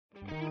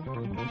Hello,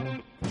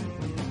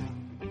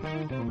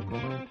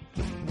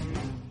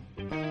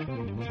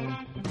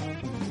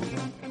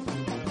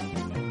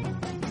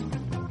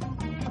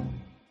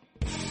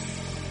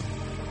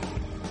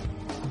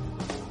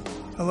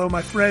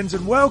 my friends,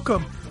 and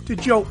welcome to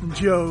Joltin'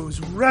 Joe's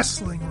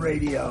Wrestling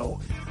Radio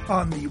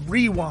on the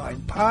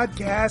Rewind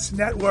Podcast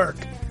Network.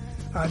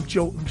 I'm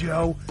Joltin'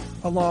 Joe,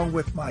 along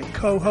with my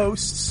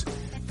co-hosts,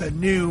 the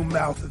new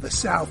Mouth of the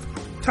South,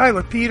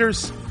 Tyler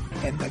Peters,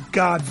 and the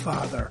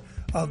godfather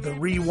of the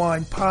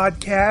Rewind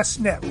Podcast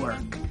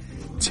Network,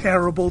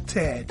 Terrible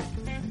Ted.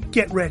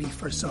 Get ready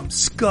for some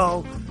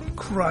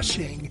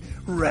skull-crushing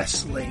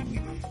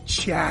wrestling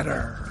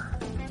chatter.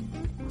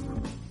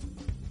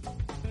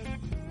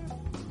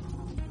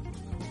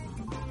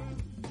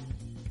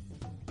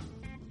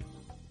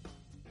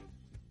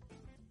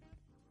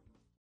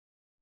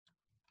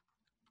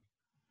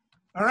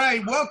 All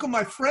right, welcome,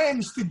 my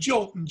friends, to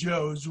Joltin'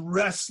 Joe's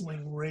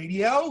Wrestling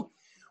Radio.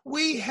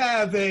 We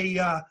have we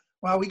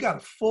got a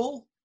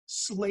full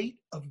slate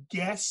of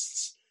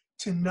guests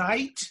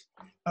tonight.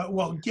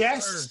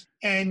 Guests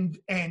and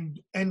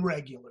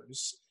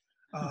regulars.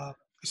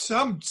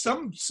 Some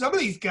of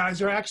these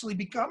guys are actually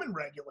becoming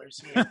regulars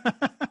here.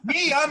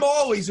 Me, I'm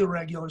always a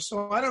regular,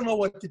 so I don't know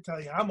what to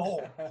tell you. I'm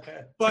old.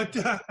 But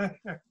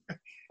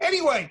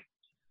anyway,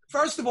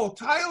 first of all,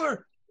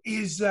 Tyler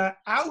is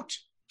out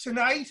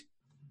tonight.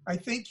 I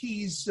think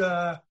he's,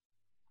 I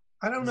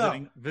don't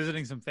know.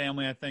 Visiting some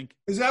family, I think.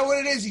 Is that what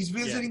it is? He's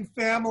visiting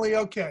family?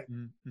 Okay.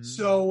 Mm-hmm.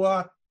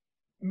 So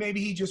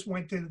maybe he just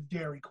went to the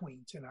Dairy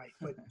Queen tonight.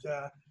 But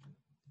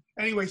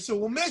anyway, so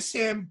we'll miss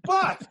him.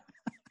 But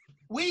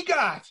we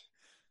got,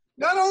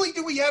 not only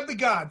do we have the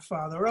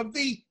godfather of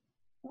the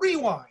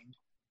Rewind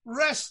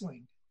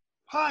Wrestling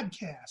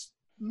Podcast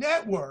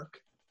Network,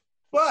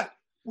 but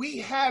we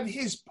have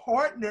his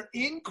partner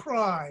in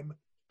crime,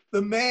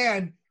 the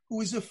man who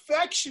is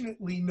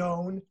affectionately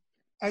known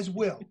as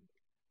Will.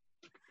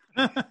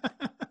 Say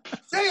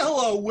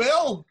hello,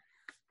 Will.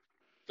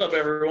 What's up,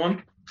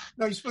 everyone?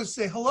 No, you're supposed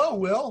to say hello,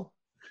 Will.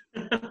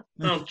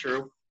 Oh,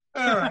 true.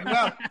 All right,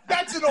 well,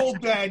 that's an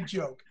old dad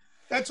joke.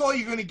 That's all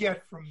you're going to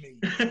get from me.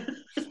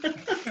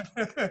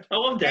 I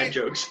love dad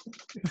jokes.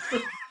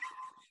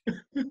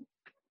 It's going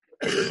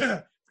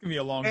to be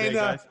a long day,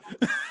 guys.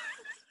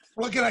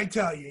 What can I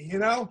tell you, you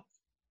know?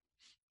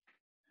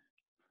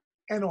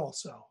 And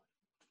also,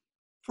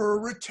 for a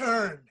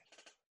return,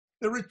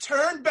 the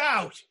return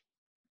bout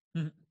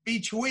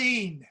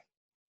between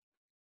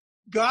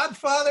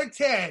Godfather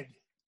Ted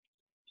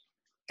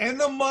and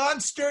the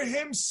monster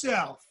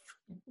himself.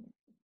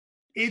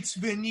 It's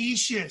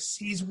Vinicius.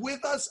 He's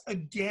with us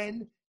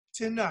again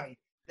tonight.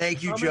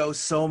 Thank you, Joe,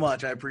 so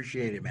much. I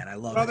appreciate it, man. I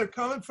love Brother, it.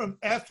 coming from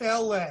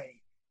FLA.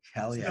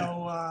 Hell yeah.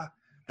 So,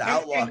 the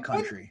outlaw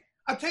country.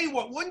 I'll tell you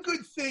what, one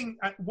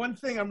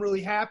thing I'm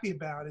really happy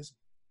about is,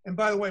 and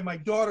by the way, my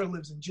daughter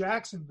lives in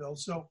Jacksonville,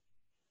 so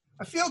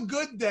I feel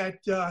good that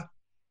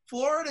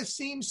Florida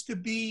seems to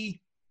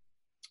be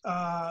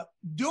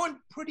doing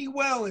pretty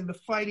well in the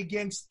fight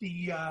against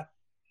the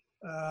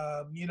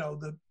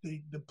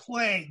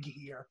plague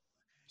here.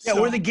 Yeah,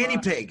 so, we're the guinea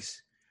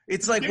pigs.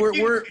 It's like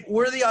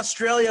we're the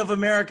Australia of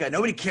America.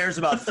 Nobody cares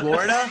about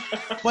Florida.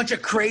 Bunch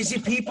of crazy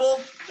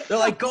people. They're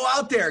like, go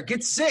out there,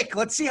 get sick.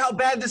 Let's see how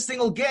bad this thing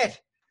will get.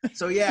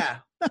 So yeah,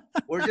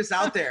 we're just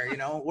out there.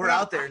 We're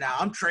out there now.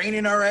 I'm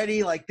training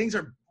already. Like things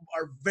are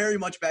very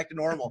much back to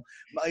normal.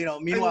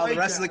 Meanwhile, the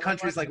rest of the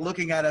country is like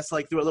looking at us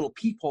like through a little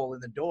peephole in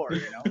the door.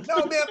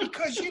 No, man,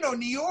 because New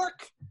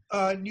York,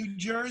 New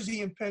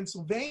Jersey, and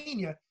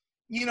Pennsylvania,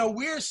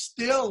 we're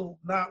still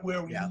not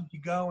where we need to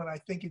go, and I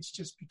think it's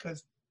just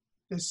because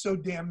there's so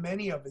damn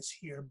many of us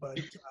here. But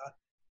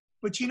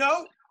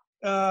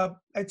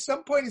at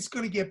some point it's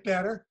going to get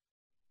better,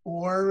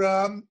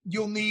 or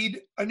you'll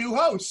need a new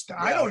host.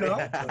 I don't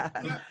know.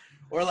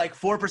 Or like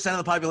 4% of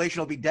the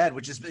population will be dead,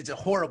 which is it's a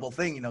horrible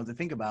thing, to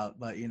think about.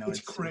 But it's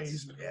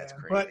crazy. It's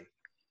crazy. But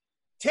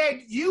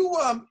Ted, you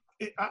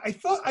I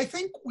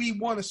think we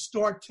want to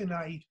start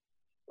tonight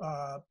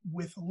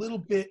with a little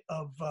bit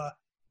of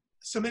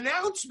some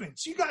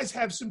announcements. You guys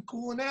have some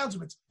cool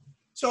announcements.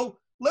 So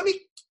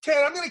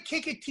Ted, I'm going to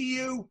kick it to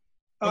you.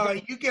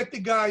 Okay. You get the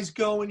guys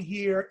going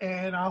here,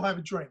 and I'll have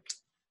a drink.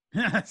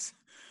 Yes.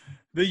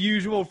 The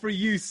usual for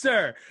you,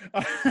 sir.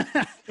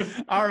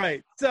 All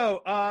right.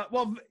 So,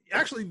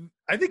 actually,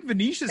 I think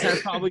Vinicius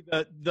has probably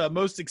the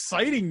most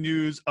exciting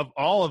news of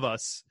all of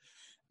us.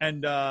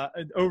 And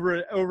over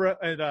at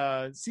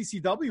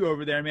CCW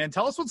over there, man,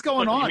 tell us what's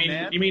going on,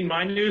 man. You mean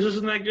my news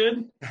isn't that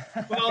good?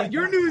 Well,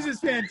 your news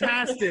is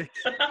fantastic,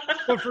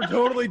 but for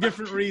totally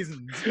different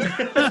reasons.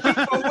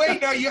 Oh,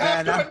 wait, now you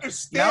have to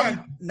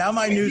understand. Now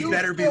my news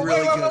better be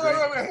really good.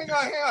 Wait, hang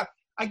on.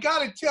 I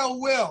got to tell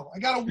Will. I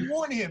got to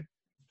warn him.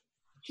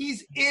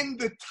 He's in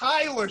the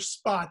Tyler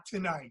spot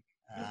tonight.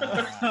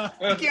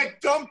 You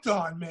get dumped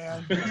on,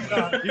 man. You're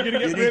gonna get you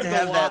need to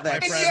have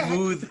that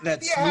smooth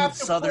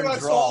Southern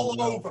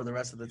drawl for the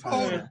rest of the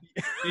time.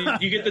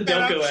 You get the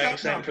Delco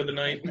accent for the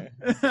night.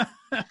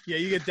 Yeah,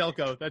 you get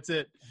Delco. That's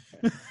it.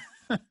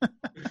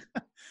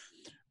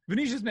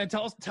 Vinicius, man,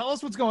 tell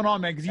us what's going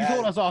on, man, because you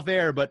told us off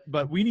air, but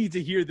we need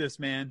to hear this,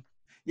 man.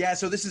 Yeah,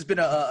 so this has been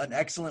an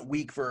excellent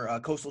week for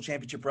Coastal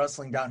Championship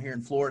Wrestling down here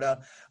in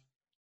Florida.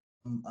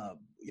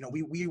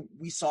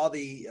 We saw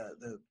the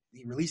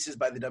releases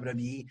by the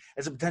WWE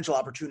as a potential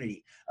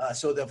opportunity.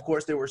 Of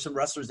course, there were some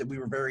wrestlers that we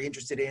were very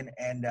interested in,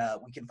 and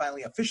we can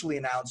finally officially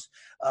announce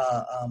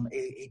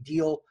a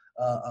deal,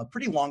 a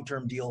pretty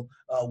long-term deal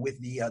with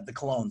the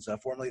Colognes,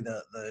 formerly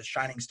the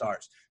Shining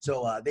Stars.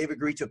 So they've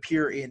agreed to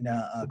appear in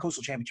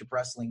Coastal Championship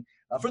Wrestling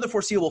for the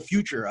foreseeable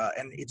future,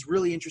 and it's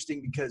really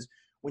interesting because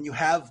when you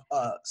have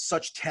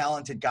such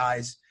talented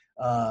guys,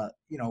 that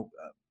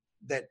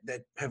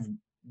have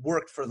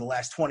worked for the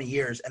last 20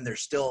 years and they're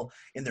still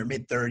in their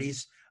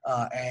mid-30s,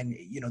 and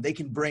they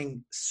can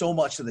bring so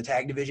much to the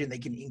tag division. They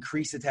can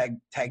increase the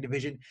tag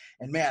division.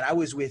 And man, I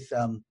was with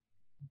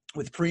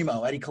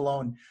Primo, Eddie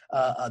Colon,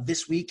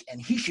 this week,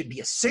 and he should be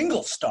a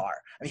single star.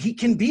 I mean, he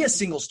can be a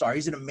single star.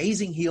 He's an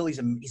amazing heel. He's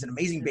an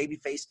amazing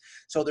babyface.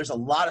 So there's a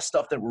lot of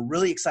stuff that we're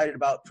really excited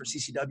about for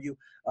CCW.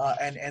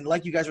 And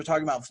like you guys were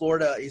talking about,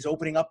 Florida is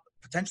opening up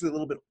potentially a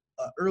little bit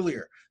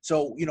earlier.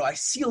 So, I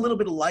see a little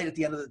bit of light at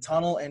the end of the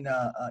tunnel, and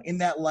in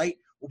that light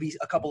will be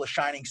a couple of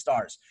shining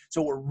stars.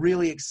 So we're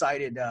really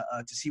excited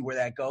to see where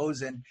that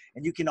goes. And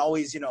you can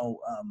always,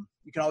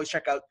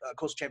 check out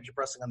Coastal Championship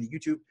Wrestling on the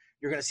YouTube.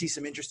 You're going to see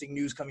some interesting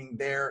news coming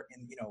there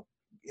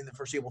in the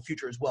foreseeable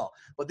future as well.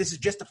 But this is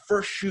just the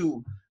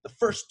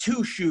first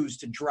two shoes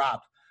to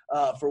drop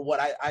for what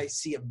I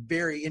see a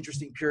very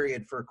interesting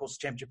period for Coastal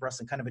Championship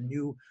Wrestling, kind of a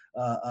new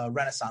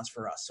renaissance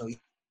for us. So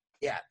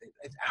yeah,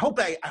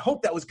 I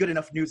hope that was good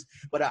enough news,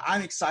 but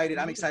I'm excited.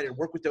 I'm excited to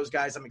work with those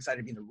guys. I'm excited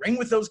to be in the ring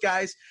with those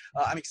guys.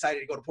 I'm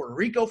excited to go to Puerto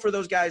Rico for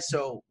those guys.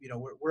 So,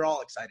 we're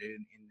all excited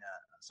in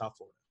South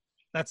Florida.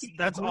 That's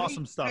Great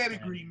awesome stuff.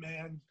 Pedigree,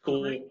 man.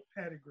 Cool. Great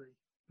pedigree.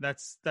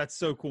 That's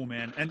so cool,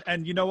 man.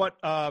 And you know what?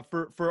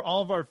 For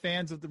all of our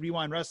fans of the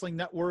Rewind Wrestling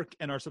Network,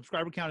 and our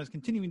subscriber count is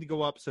continuing to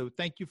go up. So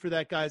thank you for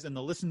that, guys. And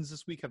the listens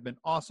this week have been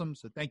awesome.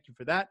 So thank you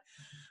for that.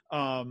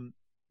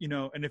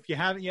 And if you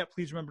haven't yet,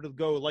 please remember to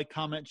go like,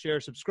 comment,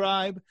 share,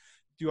 subscribe.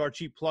 Do our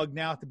cheap plug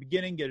now at the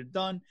beginning. Get it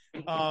done.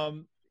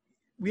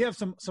 We have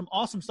some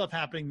awesome stuff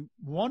happening.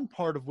 One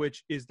part of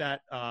which is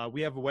that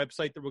we have a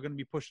website that we're going to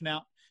be pushing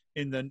out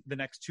in the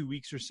next 2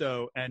 weeks or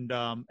so. And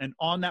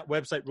on that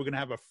website, we're going to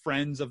have a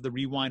Friends of the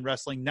Rewind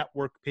Wrestling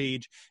Network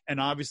page. And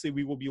obviously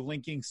we will be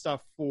linking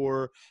stuff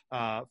for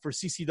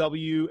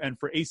CCW and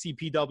for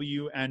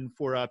ACPW and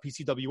for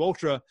PCW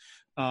Ultra.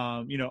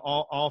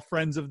 All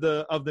friends of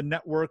the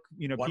network,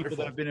 Wonderful. People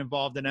that have been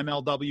involved in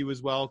MLW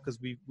as well, because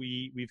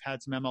we've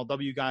had some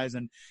MLW guys.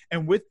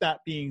 And with that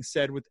being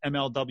said, with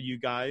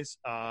MLW guys,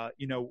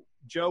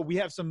 Joe, we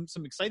have some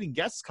exciting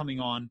guests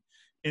coming on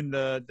in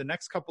the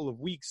next couple of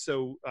weeks.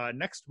 So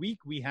next week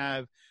we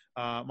have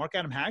Mark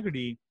Adam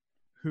Haggerty,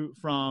 who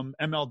from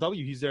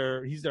MLW. He's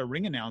their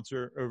ring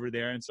announcer over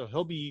there, and so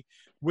he'll be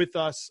with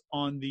us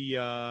on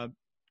the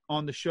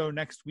show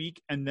next week.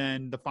 And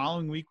then the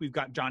following week we've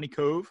got Johnny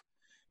Cove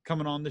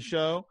coming on the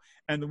show,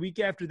 and the week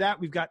after that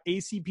we've got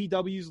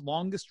ACPW's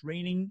longest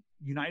reigning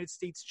United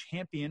States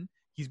champion.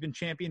 He's been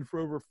champion for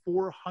over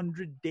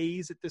 400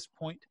 days at this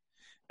point.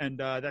 And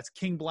that's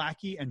King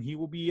Blackie, and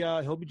he'll be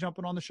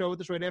jumping on the show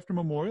with us right after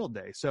Memorial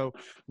Day. So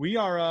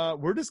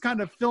we're just kind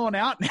of filling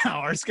out now.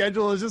 Our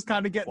schedule is just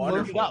kind of getting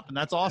loaded up, and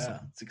that's awesome.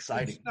 Yeah, it's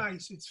exciting. It's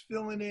nice. It's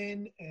filling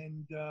in,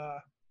 and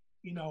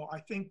I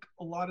think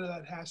a lot of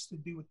that has to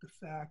do with the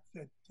fact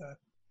that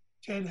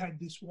Ted had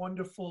this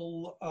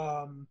wonderful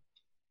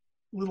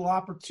little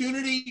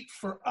opportunity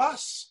for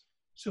us,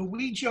 so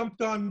we jumped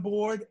on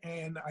board,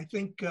 and I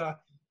think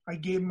I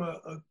gave him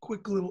a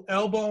quick little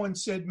elbow and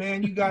said,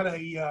 "Man, you got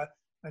a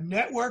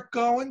network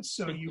going,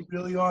 so you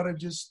really ought to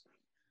just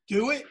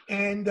do it."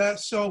 And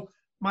so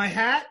my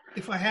hat,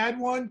 if I had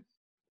one,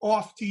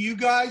 off to you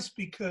guys,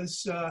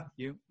 because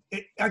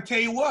I tell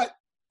you what,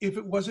 if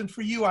it wasn't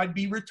for you, I'd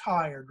be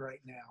retired right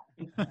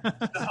now.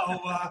 So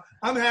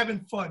I'm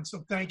having fun,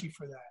 so thank you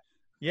for that.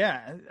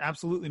 Yeah,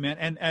 absolutely, man.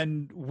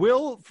 And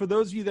Will, for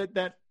those of you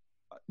that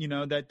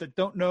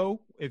don't know,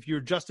 if you're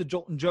just a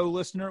Joltin' Joe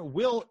listener,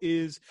 Will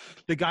is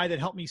the guy that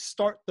helped me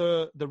start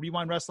the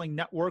Rewind Wrestling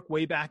Network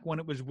way back when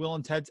it was Will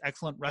and Ted's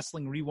Excellent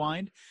Wrestling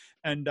Rewind.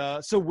 And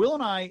so Will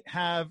and I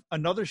have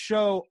another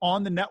show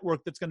on the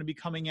network that's going to be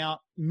coming out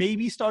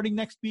maybe starting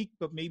next week,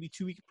 but maybe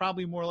 2 weeks,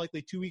 probably more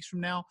likely 2 weeks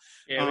from now.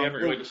 Yeah, we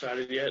haven't really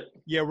decided yet.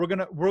 Yeah, we're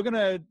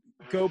gonna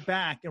go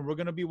back, and we're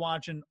gonna be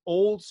watching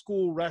old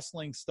school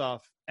wrestling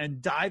stuff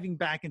and diving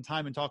back in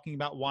time and talking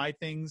about why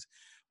things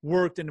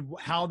worked and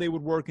how they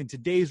would work in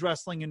today's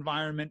wrestling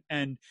environment,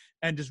 and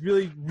just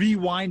really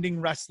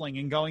rewinding wrestling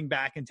and going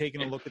back and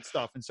taking a look at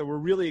stuff. And so we're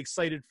really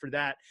excited for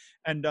that.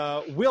 And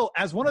Will,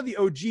 as one of the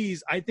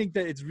OGs, I think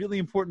that it's really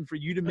important for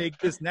you to make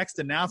this next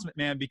announcement,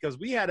 man, because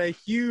we had a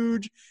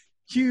huge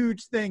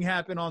thing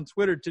happen on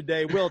Twitter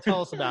today. Will,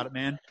 tell us about it,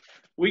 man.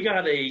 We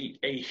got a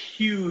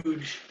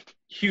huge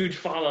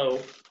follow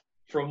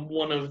from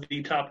one of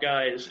the top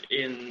guys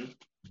in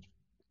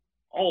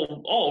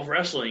all of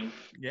wrestling.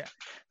 Yeah.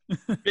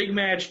 Big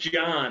Match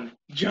John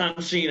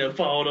Cena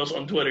followed us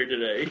on Twitter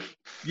today.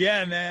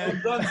 Yeah,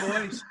 man. Well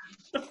done, boys.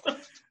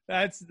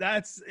 That's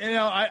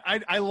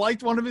I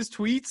liked one of his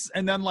tweets,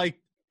 and then like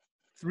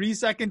 3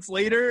 seconds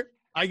later,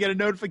 I get a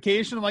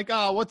notification. I'm like,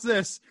 oh, what's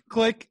this?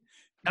 Click.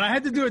 And I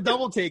had to do a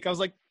double take. I was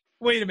like,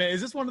 wait a minute,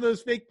 is this one of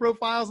those fake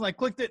profiles? And I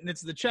clicked it, and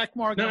it's the check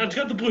mark. No, it's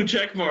got the blue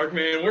check mark,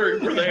 man. We're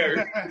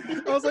there.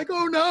 I was like,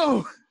 oh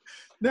no.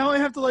 Now I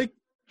have to like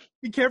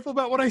be careful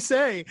about what I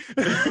say.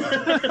 Now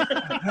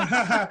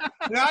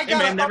I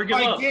got to up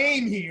my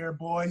game here,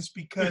 boys,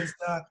 because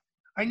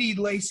I need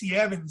Lacey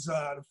Evans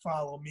to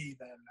follow me.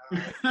 Then,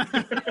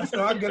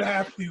 so I'm gonna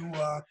have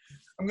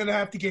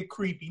to get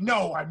creepy.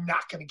 No, I'm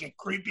not gonna get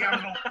creepy.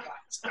 I'm gonna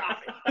stop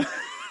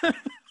it.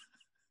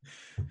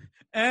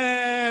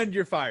 And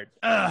you're fired.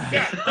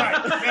 Yeah,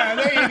 right. Yeah,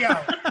 there you go.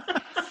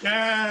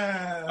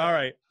 Yeah. All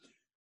right.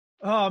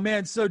 Oh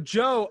man. So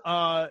Joe,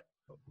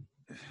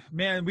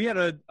 man, we had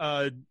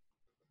a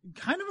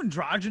kind of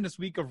androgynous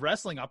week of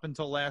wrestling up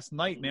until last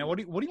night, man. What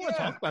do you want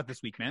to talk about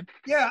this week, man?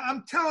 Yeah,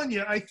 I'm telling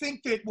you, I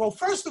think that, well,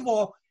 first of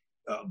all,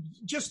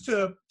 just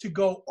to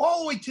go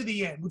all the way to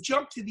the end, we'll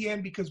jump to the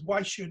end because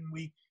why shouldn't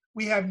we?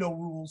 We have no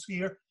rules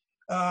here.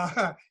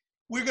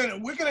 We're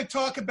gonna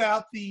talk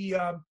about the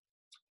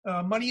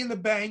Money in the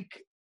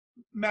Bank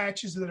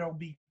matches that will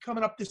be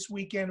coming up this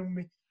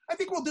weekend. I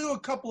think we'll do a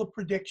couple of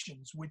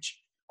predictions, which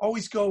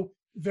always go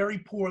very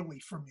poorly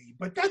for me,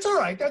 but that's all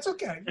right. That's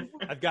okay.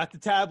 I've got the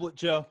tablet,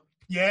 Joe.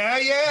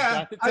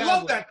 Yeah. I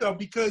love that though,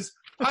 because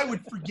I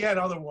would forget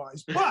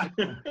otherwise. But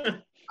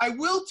I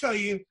will tell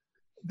you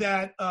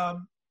that I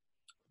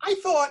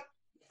thought,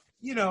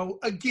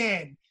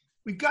 again,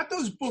 we've got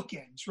those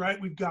bookends, right?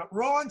 We've got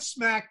Raw and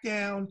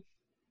SmackDown,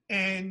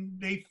 and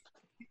they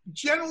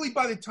generally,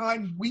 by the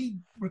time we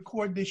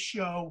record this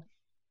show,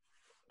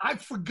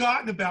 I've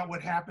forgotten about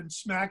what happened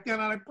SmackDown,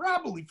 and I've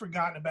probably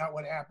forgotten about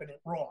what happened at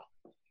Raw.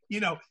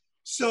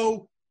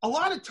 So a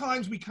lot of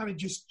times we kind of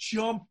just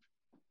jump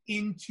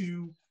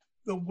into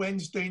the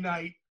Wednesday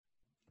night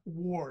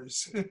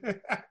wars, and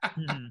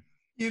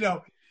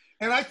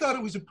I thought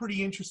it was a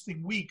pretty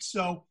interesting week.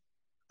 So,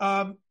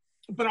 but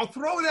I'll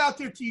throw it out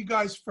there to you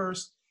guys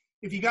first.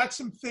 If you got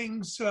some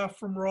things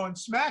from Raw and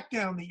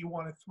SmackDown that you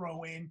want to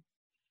throw in,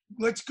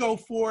 let's go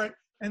for it.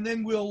 And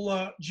then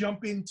we'll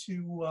jump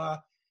into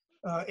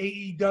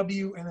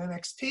AEW and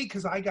NXT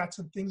because I got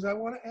some things I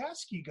want to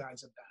ask you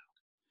guys about.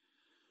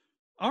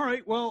 All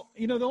right. Well,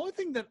 the only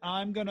thing that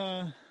I'm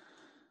gonna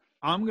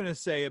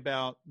say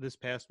about this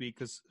past week,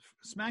 because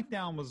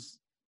SmackDown was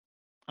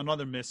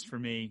another miss for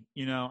me.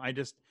 I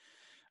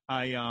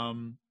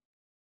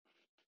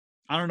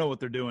don't know what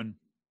they're doing.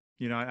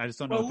 I just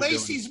don't know. Well,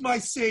 Lacey's my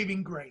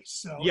saving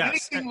grace. So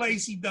yes. Anything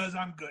Lacey does,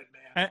 I'm good,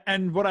 man.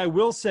 And what I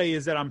will say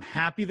is that I'm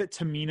happy that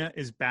Tamina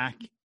is back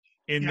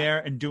in there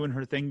and doing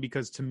her thing,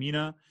 because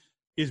Tamina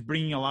is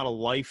bringing a lot of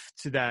life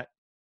to that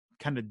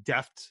kind of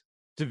deft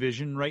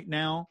division right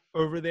now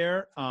over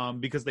there,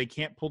 because they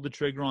can't pull the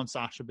trigger on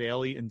Sasha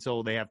Bailey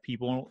until they have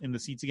people in the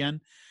seats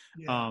again.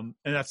 Yeah. And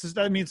that's just,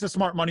 it's a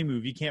smart money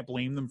move. You can't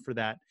blame them for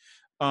that.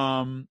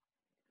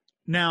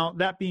 Now,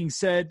 that being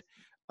said,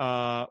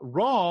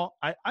 Raw,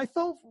 I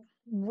thought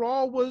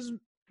Raw was,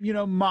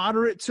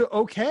 moderate to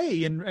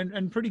okay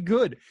and pretty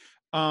good.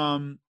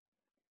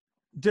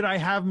 Did I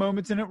have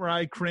moments in it where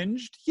I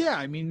cringed? Yeah.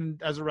 I mean,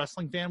 as a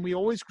wrestling fan, we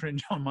always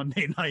cringe on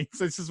Monday nights.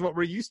 This is what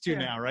we're used to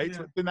now, right? Yeah.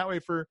 So it's been that way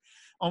for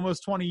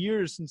almost 20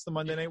 years since the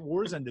Monday Night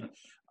Wars ended.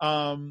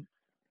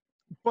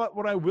 But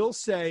what I will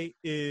say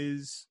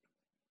is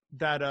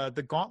that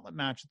the gauntlet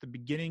match at the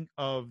beginning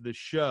of the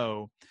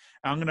show,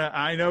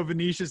 I know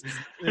Venetia's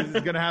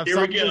is gonna have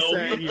something to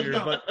say here,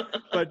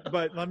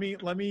 but let me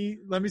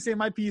say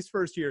my piece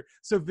first here.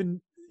 So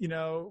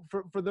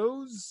for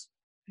those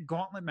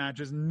gauntlet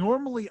matches,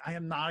 normally I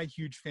am not a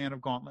huge fan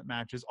of gauntlet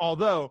matches,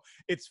 although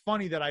it's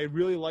funny that I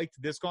really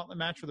liked this gauntlet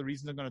match for the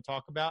reasons I'm going to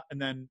talk about, and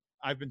then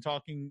I've been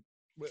talking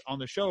on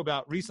the show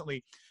about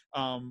recently,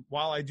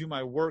 while I do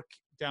my work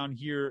down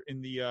here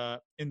in the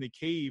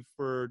cave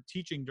for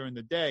teaching during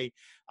the day,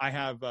 I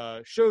have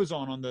shows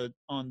on the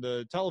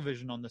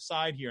television on the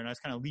side here, and I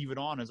just kind of leave it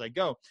on as I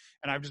go.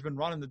 And I've just been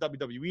running the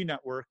WWE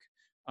network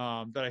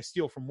that I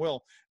steal from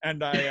Will,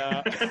 and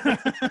I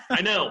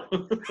I know.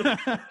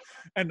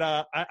 And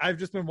I've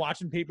just been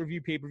watching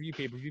pay-per-view.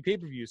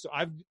 So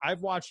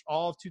I've watched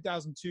all of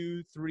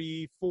 2002,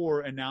 3,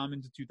 4, and now I'm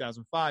into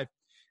 2005.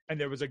 And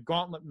there was a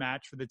gauntlet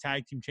match for the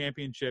tag team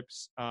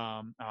championships.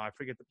 I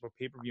forget what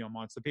pay-per-view I'm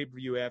on. It's the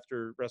pay-per-view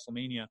after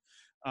WrestleMania,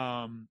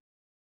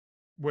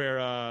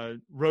 where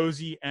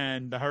Rosie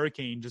and the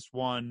Hurricane just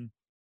won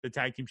the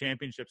tag team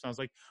championships. And I was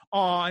like, oh,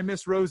 I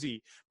miss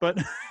Rosie. But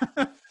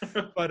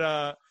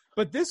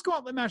but this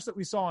gauntlet match that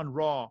we saw on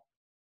Raw,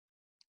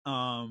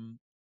 I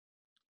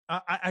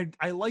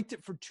liked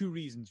it for two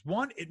reasons.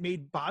 One, it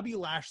made Bobby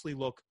Lashley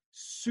look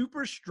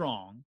super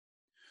strong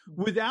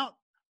without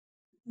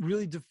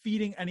really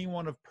defeating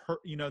anyone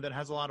that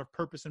has a lot of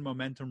purpose and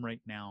momentum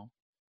right now,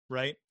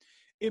 right?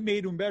 It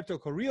made Humberto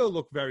Carrillo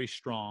look very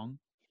strong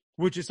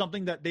which is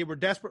something that they were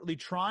desperately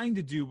trying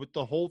to do with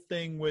the whole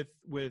thing with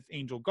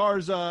Angel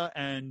Garza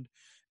and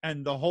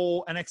the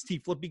whole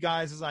NXT flippy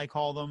guys, as I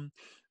call them,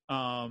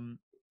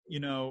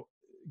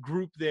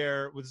 group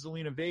there with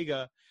Zelina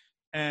Vega.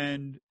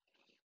 And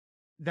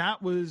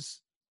that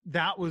was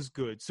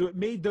good. So it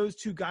made those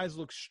two guys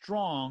look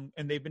strong,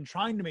 and they've been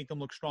trying to make them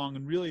look strong.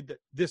 And really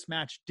this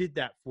match did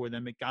that for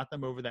them. It got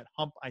them over that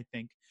hump, I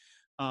think.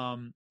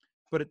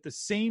 But at the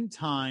same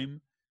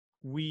time,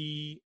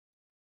 we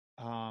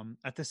got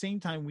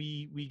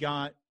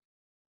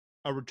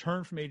a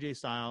return from AJ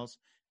Styles,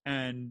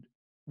 and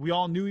we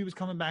all knew he was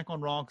coming back on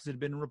Raw because it had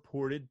been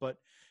reported, but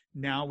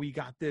now we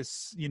got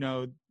this,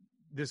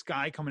 this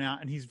guy coming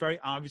out, and he's very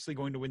obviously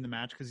going to win the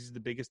match because he's the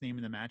biggest name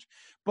in the match.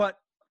 But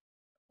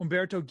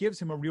Humberto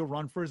gives him a real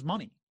run for his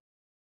money.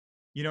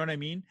 You know what I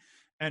mean?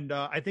 And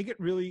I think it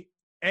really,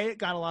 it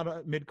got a lot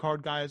of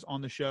mid-card guys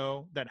on the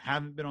show that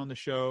haven't been on the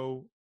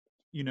show,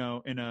 in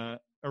a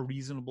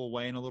reasonable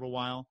way in a little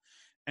while.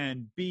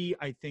 And B,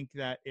 I think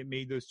that it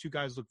made those two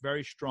guys look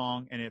very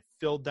strong, and it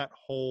filled that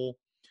hole.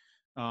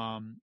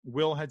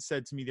 Will had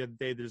said to me the other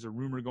day, there's a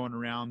rumor going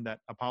around that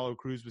Apollo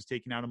Crews was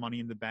taking out of Money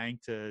in the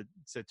Bank to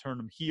turn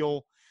him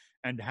heel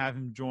and have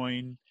him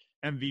join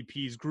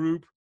MVP's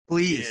group.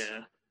 Please.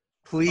 Yeah.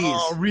 Please.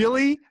 Oh,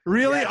 really?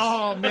 Yes.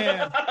 Oh,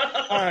 man.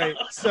 All right.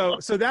 So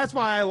that's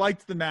why I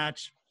liked the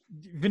match.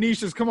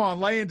 Venetius, come on,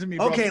 lay into me,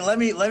 bro. Okay, let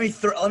me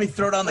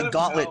throw down the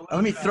gauntlet.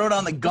 Let me throw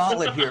down the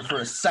gauntlet here for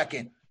a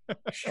second.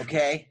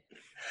 Okay.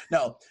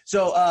 No.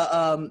 So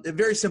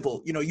very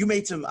simple. You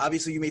made some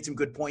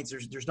good points.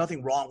 There's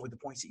nothing wrong with the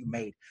points that you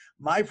made.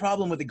 My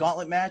problem with the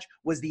gauntlet match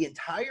was the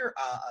entire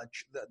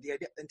the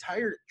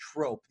entire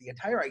trope, the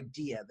entire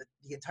idea,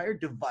 the entire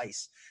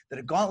device that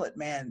a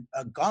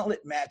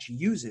gauntlet match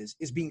uses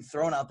is being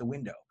thrown out the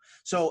window.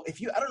 So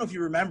I don't know if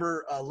you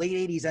remember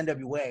late 80s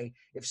NWA,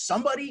 if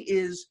somebody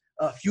is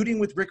feuding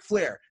with Ric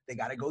Flair, they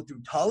got to go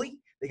through Tully.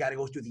 They got to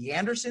go through the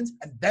Andersons,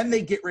 and then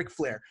they get Ric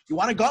Flair. You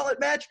want a gauntlet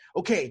match?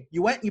 Okay,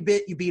 you went, you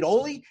beat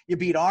Ole, you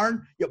beat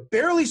Arn, you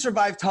barely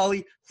survived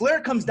Tully.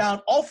 Flair comes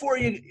down, all four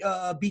of you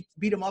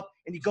beat him up,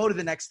 and you go to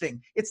the next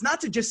thing. It's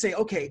not to just say,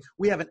 okay,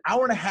 we have an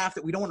hour and a half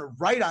that we don't want to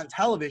write on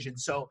television.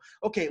 So,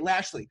 okay,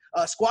 Lashley,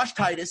 squash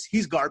Titus,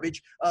 he's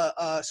garbage.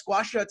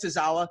 Squash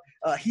Tozawa,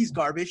 he's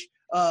garbage.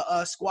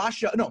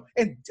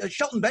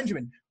 Shelton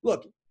Benjamin.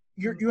 Look,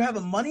 you have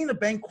a Money in the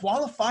Bank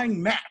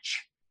qualifying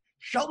match.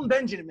 Shelton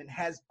Benjamin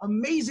has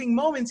amazing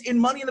moments in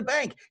Money in the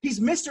Bank.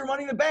 He's Mr.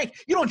 Money in the Bank.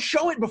 You don't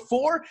show it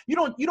before. You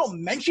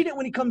don't mention it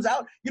when he comes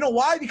out. You know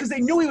why? Because they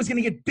knew he was going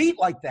to get beat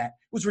like that.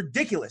 It was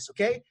ridiculous,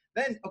 okay?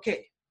 Then,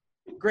 okay,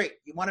 great.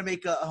 You want to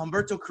make a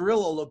Humberto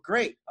Carrillo look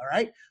great, all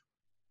right?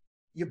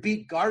 You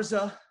beat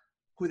Garza,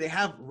 who they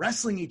have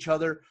wrestling each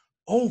other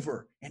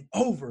over and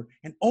over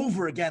and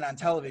over again on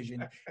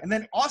television. And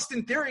then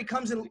Austin Theory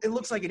comes and it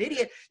looks like an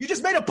idiot. You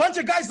just made a bunch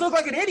of guys look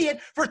like an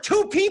idiot for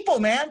two people,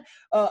 man.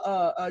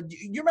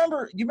 You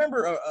remember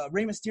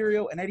Rey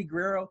Mysterio and Eddie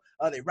Guerrero?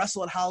 They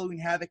wrestle at Halloween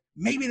Havoc.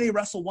 Maybe they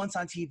wrestle once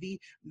on TV,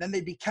 and then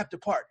they'd be kept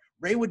apart.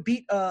 Rey would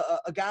beat a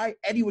guy.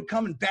 Eddie would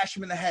come and bash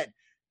him in the head.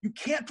 You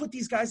can't put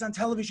these guys on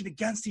television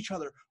against each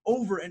other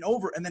over and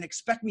over and then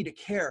expect me to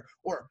care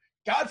or,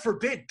 God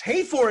forbid,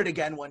 pay for it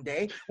again one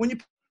day when you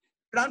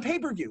on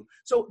pay-per-view.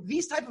 So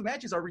these type of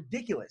matches are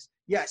ridiculous.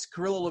 Yes,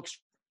 Carrillo looks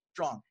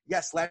strong.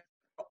 Yes,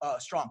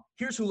 strong.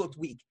 Here's who looked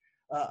weak.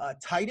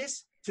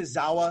 Titus,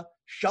 Tozawa,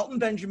 Shelton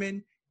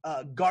Benjamin,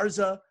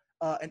 Garza,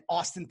 and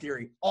Austin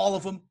Theory. All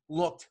of them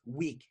looked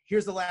weak.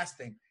 Here's the last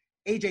thing.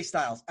 AJ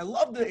Styles. I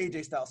love the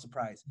AJ Styles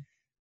surprise.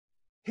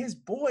 His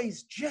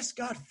boys just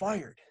got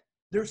fired.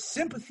 There's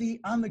sympathy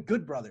on the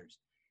Good Brothers.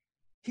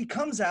 He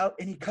comes out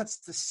and he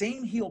cuts the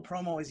same heel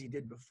promo as he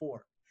did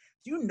before.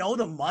 Do you know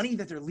the money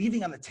that they're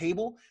leaving on the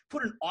table?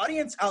 Put an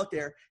audience out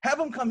there, have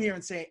them come here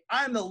and say,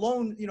 I'm the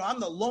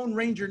lone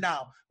ranger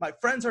now. My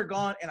friends are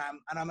gone and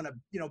I'm going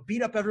to,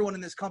 beat up everyone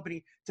in this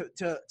company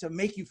to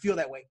make you feel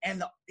that way.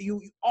 And you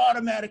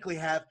automatically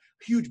have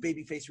huge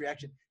babyface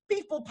reaction.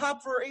 People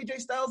pop for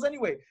AJ Styles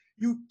anyway.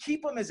 You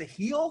keep him as a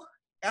heel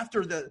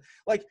after do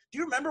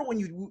you remember when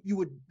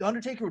the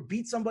Undertaker would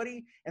beat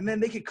somebody and then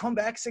they could come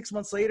back 6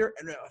 months later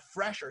and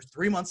fresh, or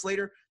 3 months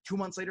later, 2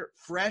 months later,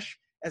 fresh,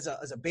 as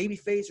a baby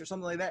face or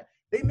something like that.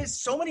 They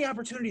missed so many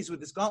opportunities with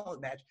this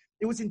gauntlet match.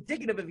 It was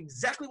indicative of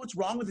exactly what's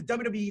wrong with the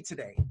WWE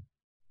today.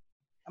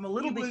 I'm a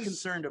little bit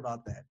concerned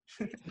about that.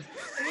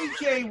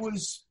 AJ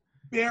was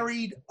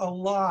buried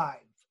alive.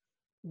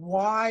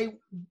 Why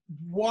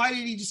did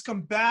he just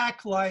come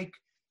back like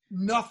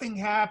nothing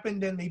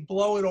happened and they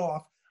blow it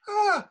off?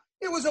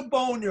 It was a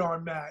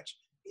boneyard match.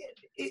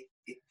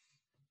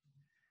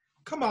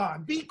 Come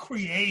on, be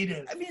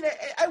creative. I mean,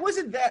 I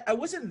wasn't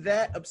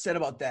that upset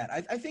about that.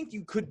 I think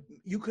you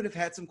could have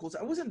had some cool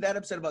stuff. I wasn't that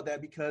upset about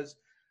that because,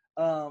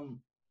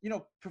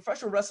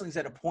 professional wrestling's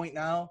at a point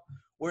now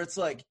where it's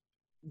like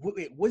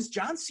was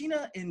John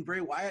Cena and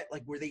Bray Wyatt,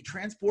 like, were they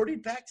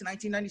transported back to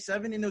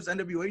 1997 in those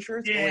NWA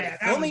shirts? Yeah, or were they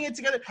filming it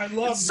together? I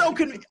love it's so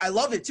I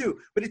love it too,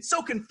 but it's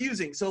so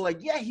confusing. So like,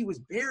 yeah, he was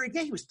buried.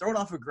 Yeah, he was thrown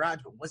off a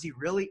garage, but was he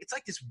really? It's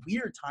like this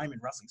weird time in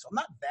wrestling. So I'm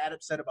not that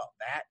upset about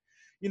that.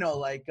 You know,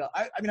 like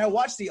I mean, I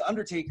watched The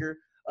Undertaker,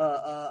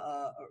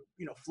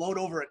 float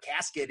over a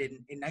casket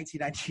in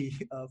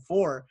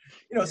 1994.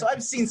 You know, so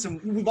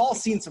we've all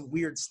seen some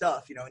weird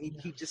stuff. You know, and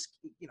he just,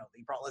 you know,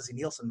 they brought Leslie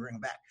Nielsen to bring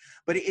him back.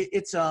 But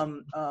it's I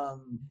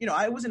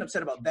wasn't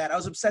upset about that. I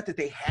was upset that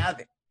they have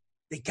it.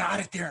 They got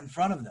it there in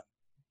front of them,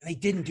 and they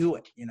didn't do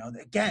it. You know,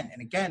 again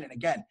and again and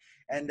again.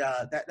 And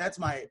that's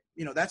my,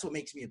 you know, that's what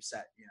makes me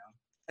upset. You know,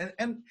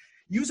 and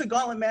use a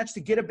gauntlet match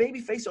to get a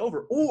babyface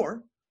over,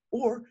 or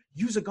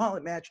use a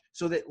gauntlet match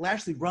so that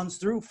Lashley runs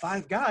through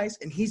 5 guys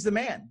and he's the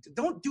man.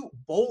 Don't do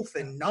both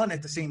and none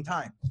at the same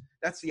time.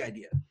 That's the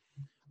idea.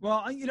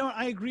 Well, you know,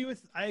 I agree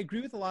with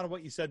a lot of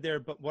what you said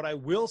there. But what I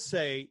will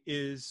say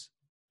is,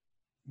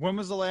 when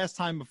was the last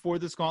time before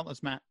this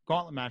gauntlet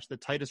match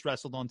that Titus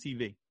wrestled on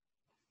TV?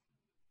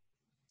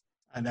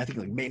 And I think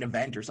like main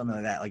event or something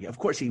like that. Like, of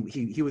course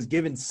he was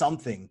given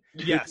something.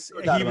 Yes, he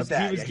was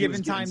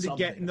given time to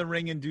get in the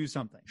ring and do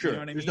something. Sure, you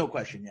know what I mean? There's no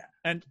question. Yeah,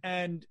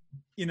 and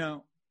you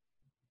know,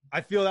 I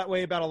feel that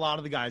way about a lot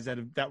of the guys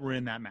that were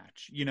in that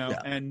match. You know,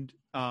 and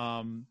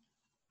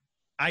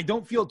I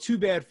don't feel too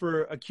bad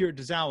for Akira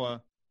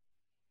Tozawa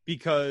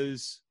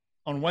because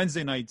on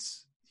Wednesday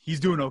nights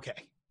he's doing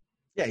okay.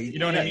 Yeah, you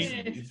know what I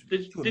mean.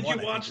 Did you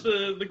watch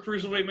the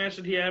cruiserweight match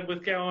that he had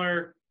with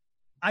Gallagher?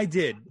 I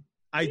did.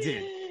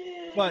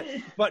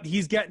 But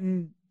he's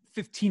getting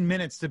 15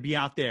 minutes to be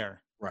out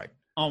there right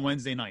on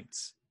Wednesday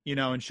nights, you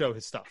know, and show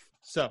his stuff.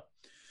 So,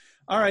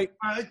 all right.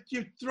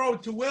 You throw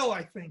it to Will,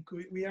 I think.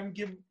 We haven't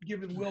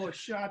given Will a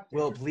shot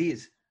there. Will,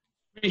 please.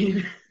 I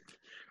mean,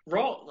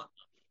 Raw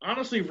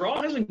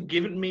hasn't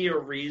given me a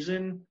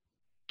reason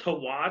to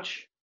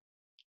watch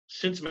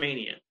since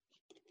Mania.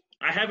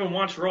 I haven't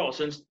watched Raw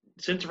since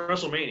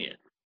WrestleMania.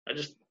 I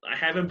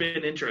haven't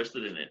been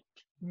interested in it.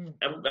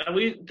 At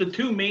least the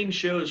 2 main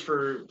shows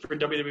for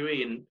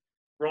WWE and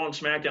Raw and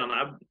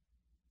SmackDown,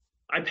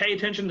 I pay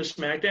attention to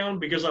SmackDown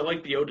because I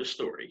like the Otis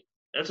story.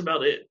 That's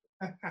about it.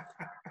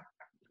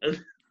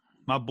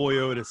 My boy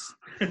Otis.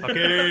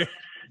 Okay.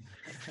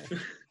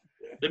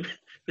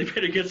 They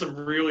better get some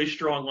really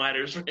strong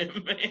ladders for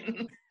him,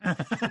 man.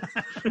 It's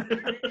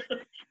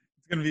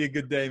gonna be a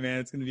good day, man.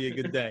 It's gonna be a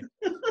good day.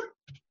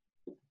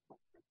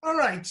 All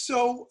right,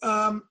 so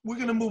we're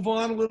gonna move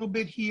on a little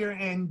bit here,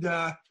 and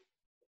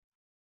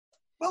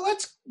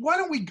why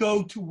don't we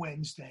go to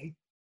Wednesday?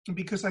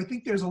 Because I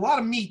think there's a lot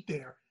of meat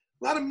there,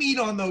 a lot of meat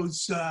on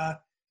those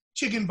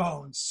chicken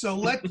bones. So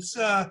let's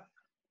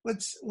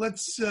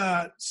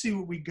see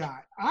what we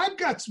got. I've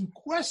got some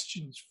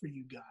questions for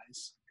you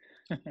guys.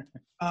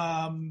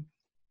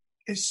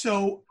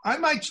 So I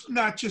might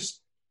not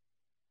just,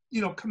 you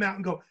know, come out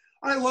and go,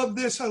 I love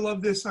this, I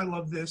love this, I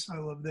love this, I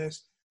love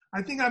this.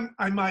 I think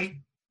I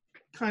might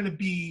kind of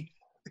be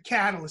the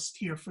catalyst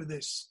here for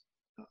this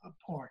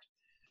part.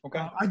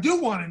 Okay. I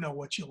do want to know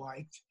what you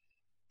liked.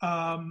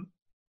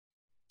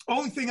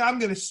 Only thing I'm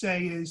going to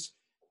say is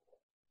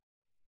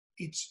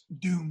it's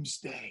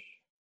Doomsday,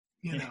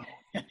 you know,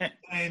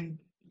 and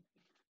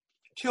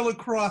Killer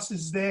Cross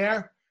is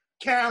there,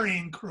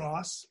 Karrion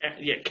Kross.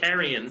 Yeah,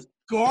 Karrion.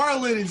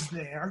 Scarlett is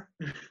there.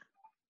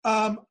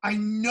 I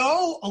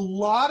know a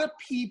lot of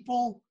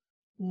people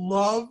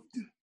loved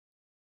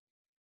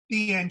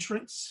the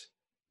entrance.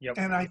 Yep.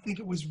 And I think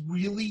it was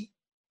really,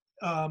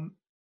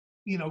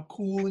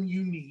 cool and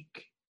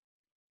unique.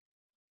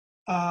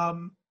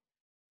 But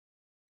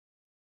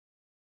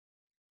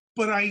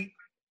I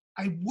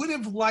would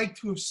have liked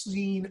to have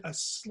seen a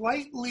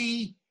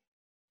slightly,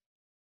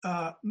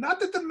 not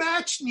that the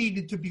match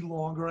needed to be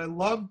longer. I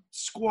loved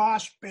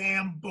squash,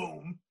 bam,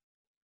 boom.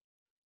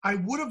 I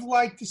would have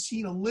liked to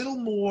seen a little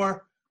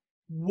more,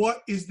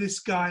 what is this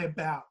guy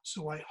about?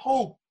 So I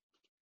hope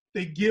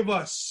they give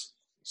us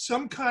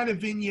some kind of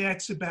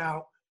vignettes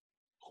about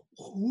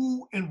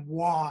who and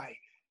why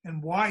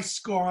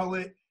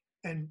Scarlett,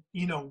 and,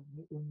 you know,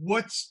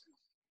 what's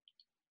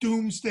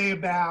Doomsday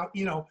about,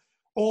 you know,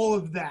 all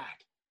of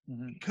that.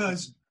 Mm-hmm.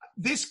 Because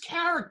this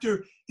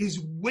character is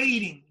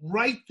waiting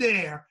right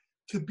there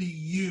to be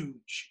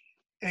huge.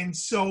 And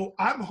so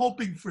I'm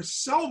hoping for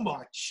so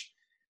much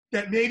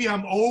that maybe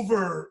I'm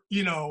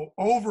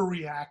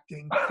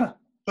overreacting,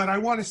 but I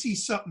want to see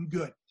something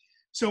good.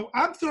 So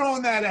I'm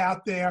throwing that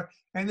out there,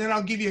 and then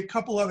I'll give you a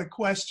couple other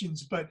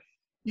questions, but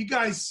you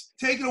guys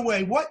take it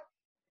away. What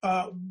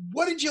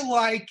did you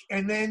like?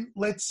 And then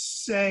let's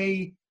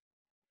say,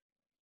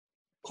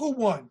 who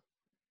won?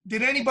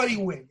 Did anybody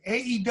win?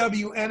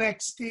 AEW,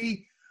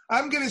 NXT?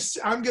 I'm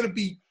gonna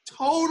be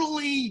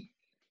totally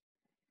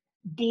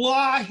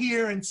blah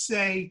here and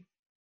say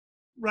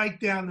right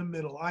down the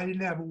middle. I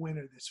didn't have a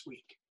winner this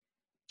week.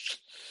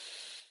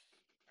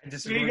 I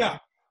disagree. There you go.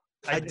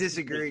 I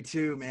disagree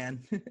too,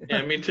 man.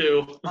 Yeah, me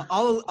too.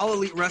 All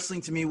Elite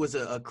Wrestling to me was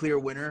a clear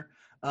winner.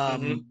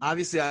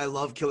 Obviously, I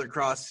love Killer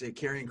Cross,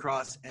 Karrion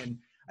Kross, and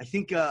I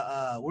think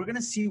we're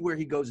gonna see where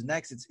he goes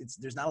next.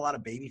 There's not a lot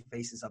of baby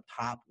faces up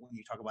top when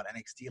you talk about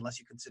NXT, unless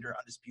you consider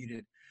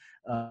undisputed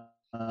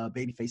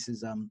baby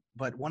faces.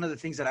 But one of the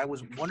things that I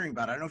was wondering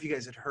about, I don't know if you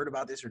guys had heard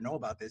about this or know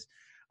about this,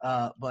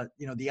 but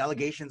the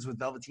allegations with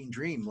Velveteen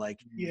Dream,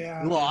 he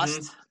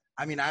lost. Mm-hmm.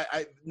 I mean,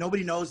 I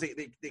nobody knows.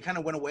 They kind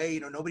of went away.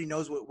 Nobody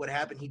knows what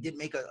happened. He did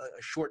make a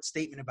short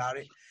statement about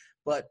it,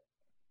 but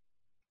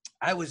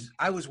I was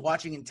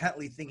watching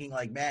intently, thinking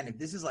man, if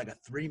this is like a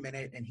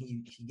 3-minute and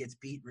he gets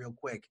beat real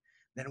quick,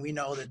 then we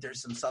know that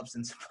there's some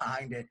substance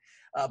behind it.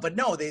 But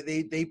no,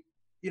 they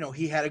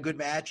he had a good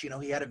match.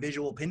 He had a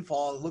visual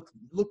pinfall.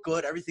 Looked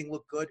good. Everything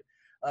looked good.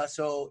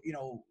 So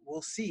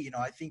we'll see.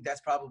 I think that's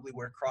probably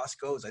where Cross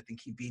goes. I think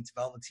he beats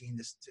Velveteen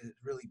just to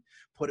really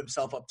put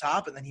himself up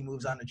top, and then he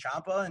moves on to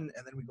Ciampa, and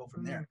then we go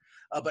from there.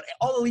 But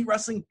All Elite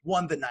Wrestling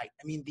won the night.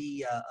 I mean,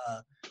 the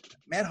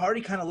Matt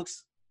Hardy kind of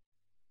looks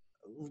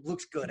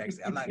good.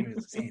 Actually, I'm not going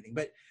to say anything,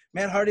 but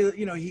Matt Hardy,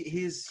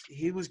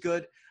 he was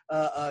good.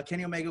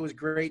 Kenny Omega was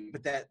great,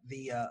 but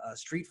the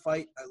street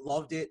fight, I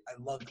loved it. I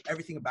loved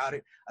everything about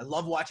it. I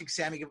love watching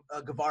Sammy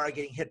Guevara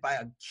getting hit by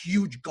a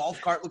huge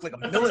golf cart, looked like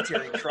a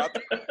military truck.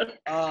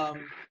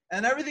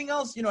 And everything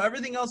else,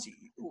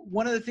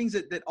 one of the things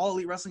that All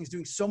Elite Wrestling is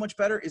doing so much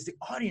better is the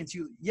audience.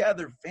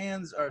 They're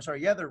fans,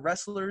 they're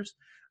wrestlers.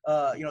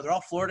 They're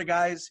all Florida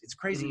guys. It's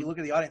crazy. You look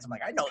at the audience. I'm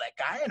like, I know that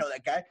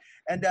guy.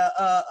 And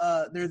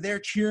they're there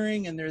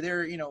cheering, and they're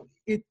there.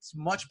 It's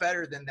much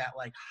better than that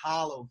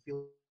hollow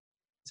feel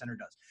center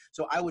does.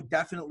 So I would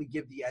definitely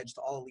give the edge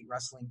to All Elite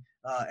Wrestling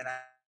and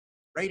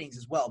ratings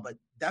as well. But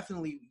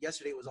definitely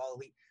yesterday was All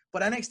Elite.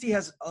 But NXT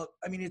has,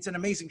 it's an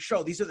amazing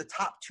show. These are the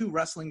top 2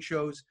 wrestling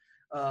shows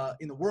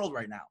in the world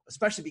right now,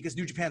 especially because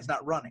New Japan's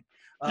not running.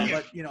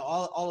 But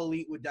All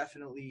Elite would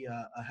definitely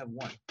have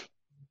won.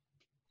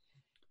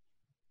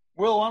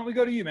 Will, why don't we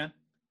go to you, man?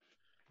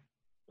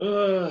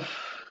 I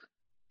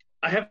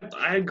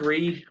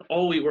agree.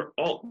 All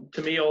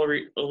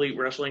Elite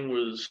Wrestling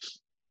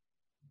was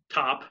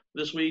top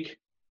this week.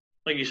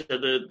 Like you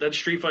said, that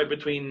street fight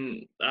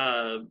between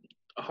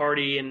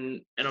Hardy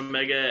and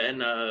Omega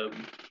and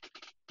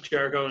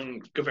Jericho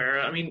and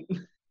Guevara. I mean,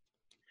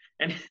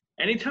 and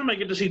anytime I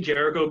get to see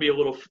Jericho be a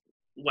little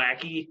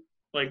wacky,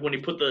 like when he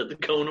put the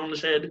cone on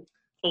his head,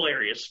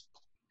 hilarious.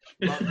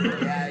 Yeah,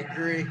 I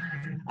agree.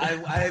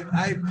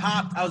 I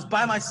popped. I was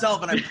by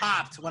myself and I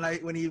popped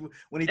when he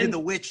did the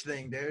witch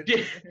thing, dude.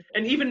 Yeah,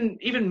 and even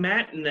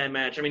Matt in that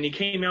match. I mean, he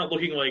came out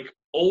looking like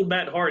old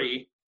Matt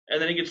Hardy, and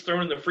then he gets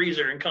thrown in the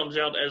freezer and comes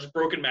out as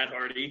broken Matt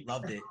Hardy.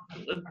 Loved it.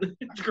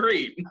 It's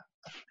great.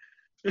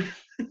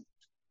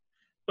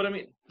 But I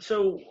mean,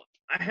 so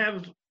I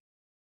have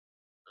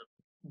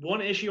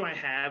one issue I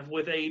have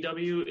with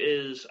AEW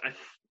is I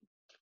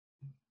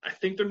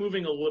think they're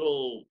moving a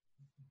little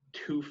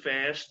too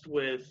fast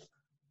with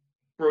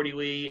Brody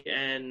Lee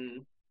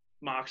and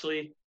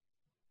Moxley,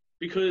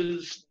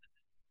 because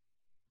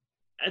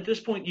at this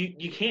point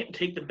you can't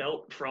take the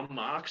belt from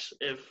Mox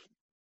if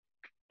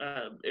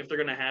they're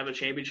going to have a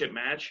championship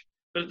match.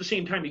 But at the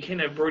same time, you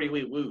can't have Brody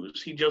Lee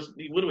lose. He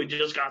literally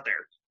just got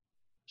there.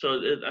 So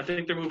I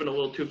think they're moving a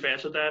little too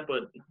fast with that.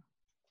 But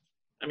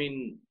I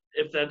mean,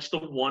 if that's the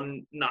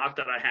one knock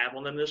that I have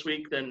on them this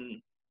week,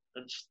 then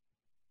that's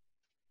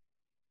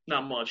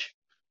not much.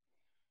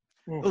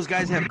 Those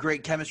guys have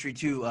great chemistry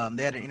too.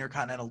 They had an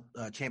Intercontinental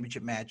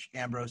Championship match,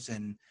 Ambrose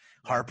and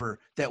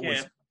Harper, that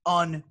was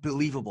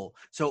unbelievable.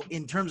 So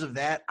in terms of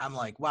that, I'm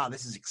like, wow,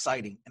 this is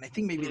exciting. And I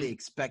think maybe they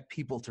expect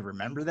people to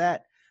remember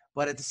that.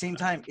 But at the same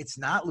time, it's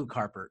not Luke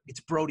Harper. It's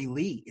Brody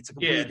Lee. It's a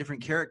completely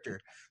different character.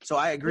 So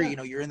I agree.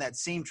 You're in that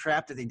same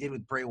trap that they did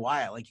with Bray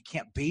Wyatt. Like, you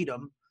can't beat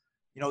him.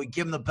 You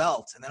give him the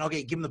belt. And then,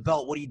 okay, give him the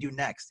belt. What do you do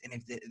next? And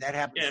if that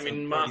happens, I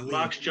mean,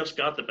 Mox just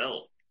got the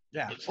belt.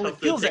 Yeah. Well, it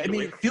feels that.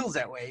 It feels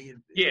that way.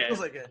 It feels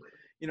like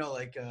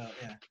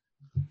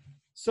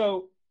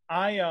So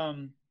I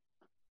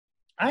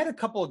had a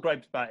couple of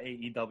gripes about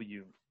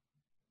AEW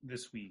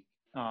this week.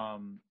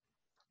 And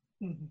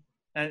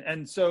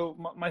so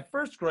my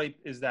first gripe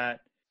is that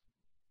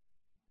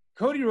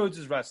Cody Rhodes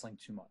is wrestling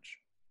too much.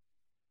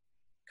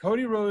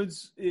 Cody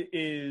Rhodes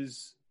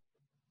is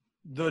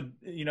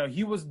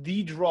he was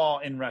the draw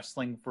in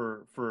wrestling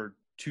for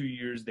 2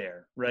 years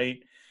there,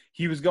 right?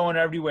 He was going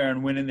everywhere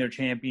and winning their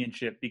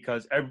championship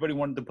because everybody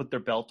wanted to put their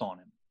belt on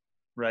him,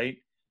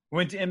 right?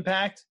 Went to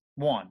Impact,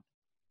 won.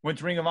 Went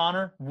to Ring of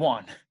Honor,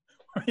 won.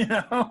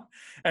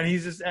 And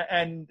he's just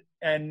and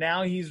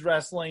now he's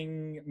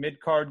wrestling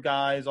mid-card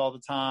guys all the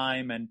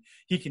time, and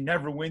he can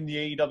never win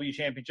the AEW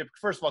championship.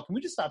 First of all, can we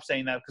just stop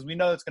saying that? Because we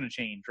know that's going to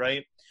change,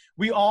 right?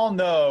 We all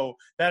know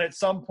that at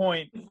some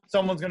point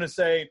someone's going to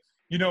say,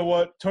 you know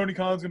what, Tony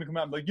Khan's going to come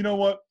out and be like, you know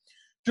what,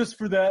 just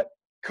for that,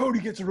 Cody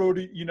gets a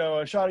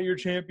shot at your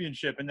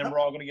championship, and then we're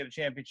all going to get a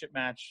championship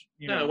match.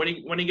 No,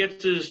 when he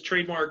gets his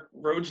trademark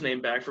Rhodes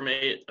name back from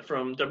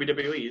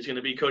WWE, he's going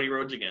to be Cody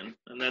Rhodes again,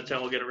 and that's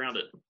how we'll get around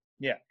it.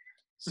 Yeah.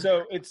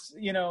 So it's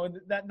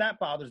that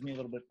bothers me a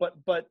little bit,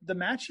 but the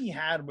match he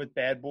had with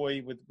Bad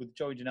Boy with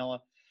Joey Janela,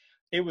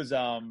 it was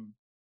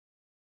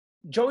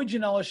Joey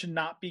Janela should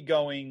not be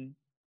going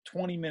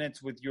 20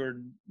 minutes with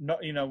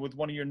with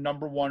one of your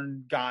number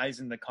one guys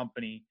in the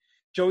company.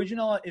 Joey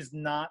Janela is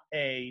not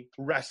a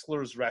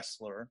wrestler's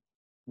wrestler,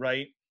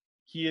 right?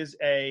 He is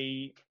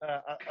a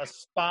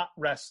spot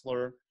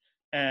wrestler,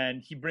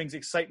 and he brings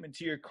excitement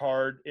to your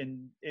card,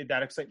 and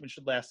that excitement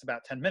should last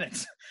about 10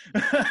 minutes.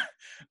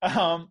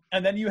 And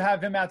then you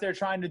have him out there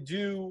trying to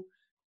do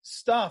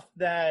stuff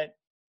that,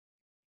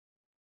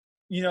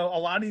 a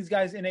lot of these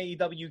guys in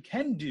AEW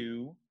can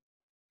do,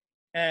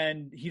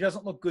 and he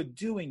doesn't look good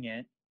doing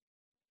it.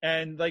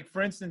 And like,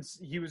 for instance,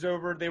 they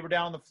were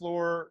down on the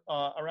floor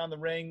around the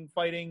ring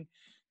fighting,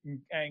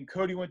 and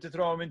Cody went to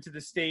throw him into the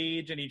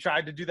stage, and he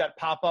tried to do that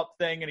pop-up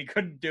thing, and he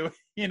couldn't do it,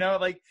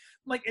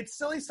 like it's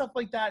silly stuff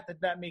like that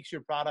makes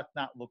your product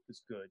not look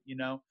as good,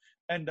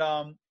 and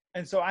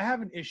so I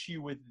have an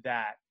issue with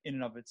that in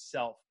and of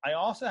itself. I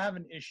also have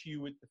an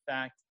issue with the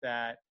fact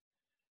that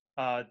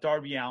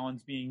Darby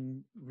Allin's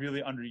being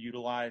really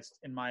underutilized,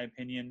 in my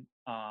opinion.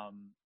 What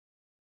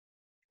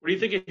do you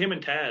think of him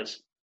and Taz?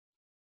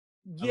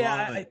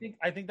 Yeah,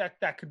 I think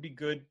that could be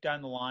good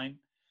down the line.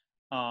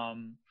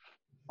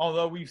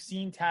 Although we've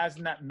seen Taz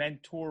in that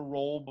mentor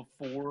role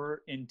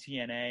before in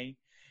TNA,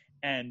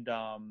 and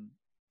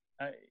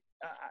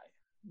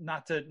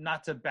not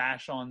to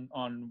bash on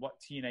what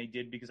TNA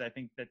did, because I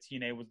think that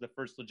TNA was the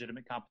first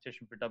legitimate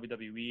competition for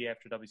WWE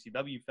after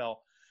WCW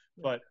fell.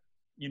 But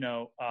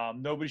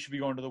nobody should be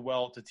going to the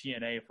well to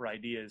TNA for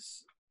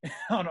ideas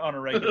on a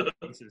regular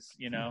basis.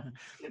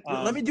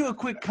 Let me do a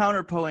quick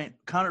counterpoint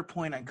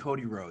on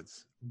Cody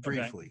Rhodes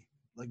briefly,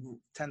 like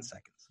 10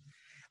 seconds.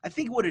 I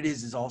think what it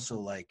is also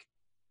like,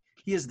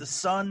 he is the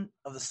son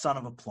of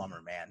a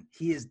plumber, man.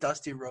 He is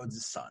Dusty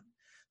Rhodes' son.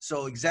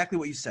 So exactly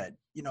what you said,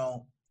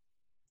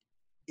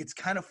 it's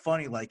kind of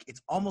funny. Like,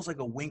 it's almost like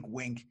a wink,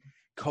 wink.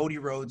 Cody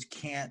Rhodes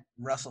can't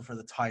wrestle for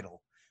the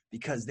title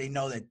because they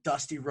know that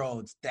Dusty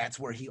Rhodes, that's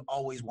where he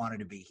always wanted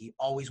to be. He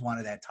always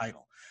wanted that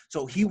title.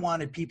 So he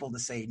wanted people to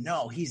say,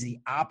 no, he's the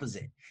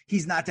opposite.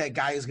 He's not that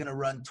guy who's going to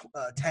run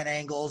 10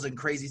 angles and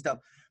crazy stuff.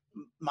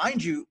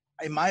 Mind you,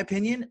 in my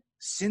opinion,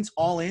 since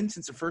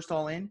the first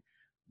All In,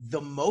 the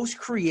most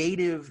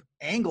creative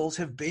angles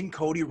have been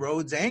Cody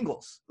Rhodes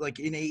angles, like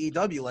in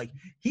AEW. Like,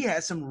 he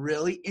has some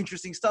really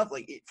interesting stuff.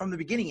 Like, from the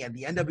beginning, he had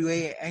the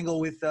NWA angle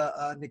with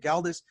Nick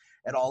Aldis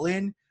at All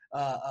In,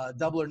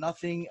 Double or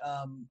Nothing.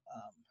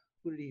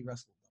 Who did he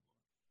wrestle?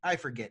 I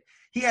forget.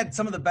 He had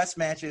some of the best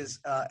matches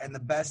and the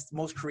best,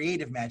 most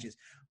creative matches.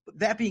 But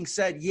that being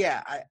said,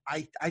 yeah,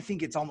 I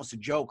think it's almost a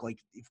joke. Like,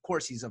 of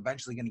course, he's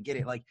eventually going to get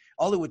it. Like,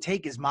 all it would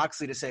take is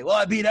Moxley to say, well,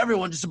 I beat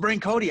everyone, just to bring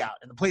Cody out.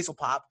 And the place will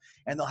pop,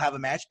 and they'll have a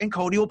match. And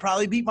Cody will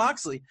probably beat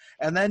Moxley.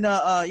 And then,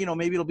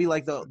 maybe it'll be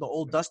like the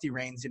old Dusty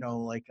Reigns,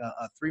 like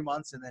 3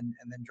 months and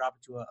then drop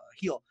it to a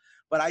heel.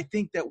 But I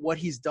think that what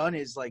he's done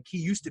is, like, he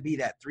used to be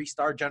that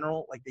 3-star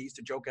general. Like, they used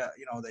to joke, that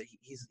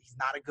he's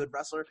not a good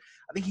wrestler.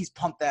 I think he's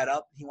pumped that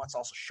up. He wants to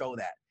also show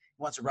that.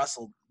 He wants to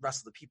wrestle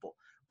the people.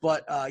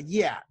 But,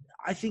 yeah,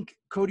 I think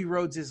Cody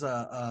Rhodes is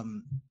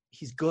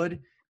he's good,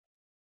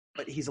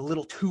 but he's a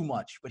little too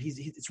much. But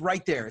it's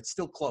right there. It's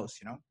still close,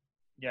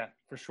 Yeah,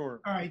 for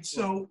sure. All right,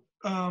 so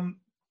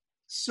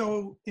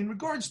in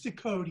regards to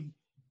Cody,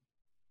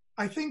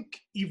 I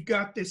think you've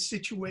got this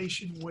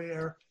situation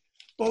where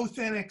both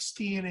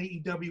NXT and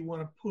AEW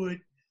want to put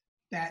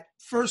that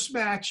first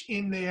match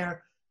in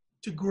there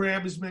to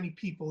grab as many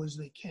people as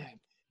they can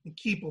and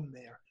keep them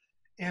there.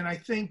 And I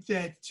think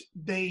that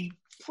they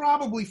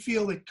probably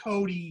feel that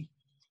Cody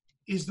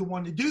is the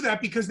one to do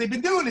that because they've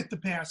been doing it the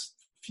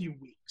past few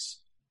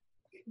weeks.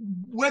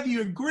 Whether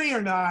you agree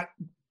or not,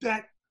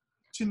 that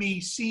to me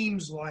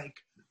seems like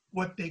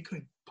what they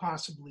could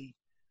possibly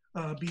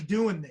be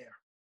doing there.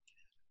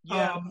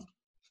 Yeah,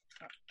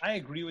 I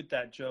agree with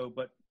that, Joe.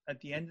 But at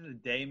the end of the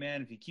day,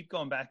 man, if you keep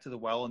going back to the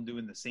well and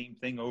doing the same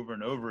thing over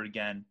and over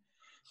again,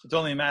 it's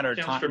only a matter of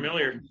time.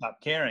 Familiar. To stop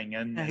caring.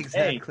 And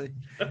exactly.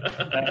 Hey,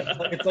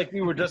 it's like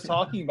we were just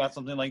talking about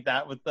something like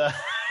that with the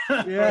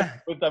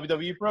with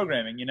WWE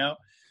programming,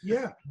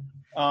 Yeah.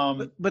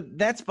 But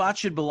that spot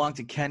should belong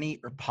to Kenny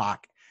or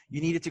Pac. You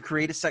needed to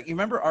create a second. You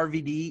remember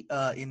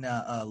RVD in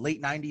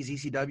late 90s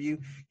ECW?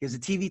 He has a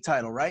TV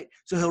title, right?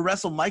 So he'll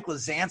wrestle Mike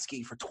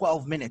Lazansky for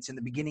 12 minutes in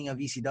the beginning of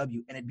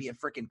ECW, and it'd be a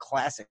freaking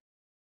classic.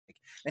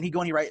 Then he'd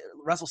go and he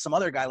wrestle some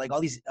other guy, like all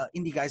these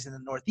indie guys in the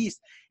Northeast,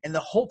 and the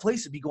whole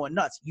place would be going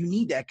nuts. You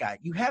need that guy.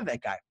 You have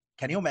that guy,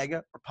 Kenny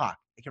Omega or Pac.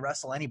 They can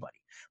wrestle anybody.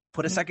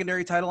 Put a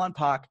secondary title on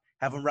Pac,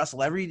 have him wrestle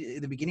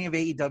the beginning of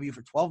AEW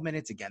for 12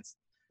 minutes against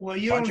a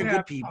bunch of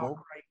good people.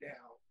 Pac right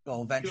now.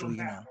 Well, eventually,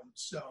 Him,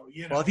 so,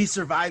 Well, if he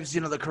survives,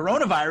 the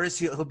coronavirus,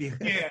 he'll be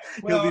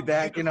he'll be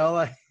back.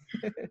 Like,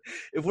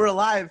 if we're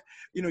alive,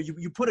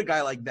 you put a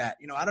guy like that.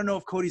 I don't know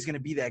if Cody's going to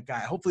be that guy.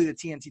 Hopefully, the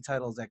TNT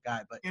title is that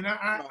guy. But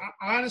I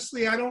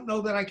honestly, I don't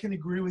know that I can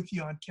agree with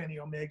you on Kenny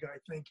Omega. I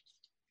think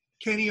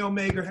Kenny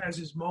Omega has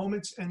his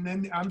moments, and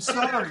then I'm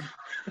sorry,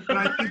 but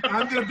I think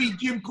I'm going to be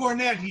Jim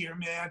Cornette here,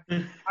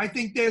 man. I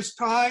think there's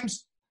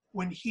times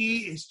when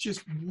he is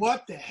just,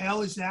 what the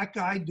hell is that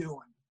guy doing?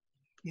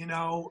 You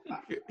know.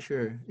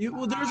 Sure.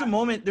 Well, there was a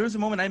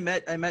moment. I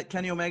met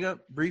Kenny Omega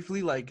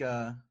briefly, like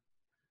a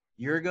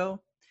year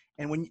ago.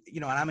 And when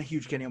and I'm a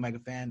huge Kenny Omega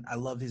fan. I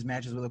loved his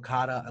matches with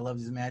Okada. I loved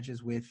his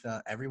matches with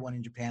everyone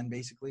in Japan,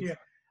 basically. Yeah.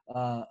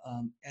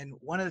 And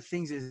one of the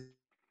things is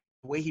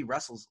the way he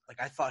wrestles.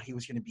 Like I thought he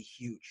was going to be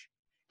huge,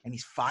 and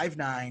he's 5'9",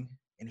 and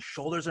his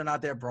shoulders are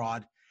not that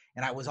broad.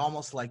 And I was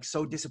almost like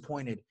so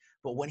disappointed.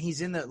 But when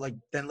he's in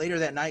then later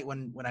that night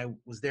when I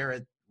was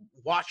there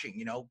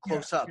watching,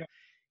 close up,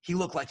 he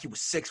looked like he was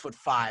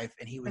 6'5",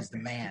 and he was the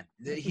man.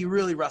 He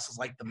really wrestles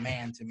like the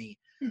man to me.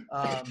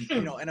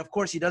 And of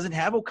course he doesn't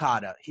have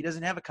Okada. He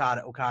doesn't have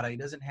Okada. He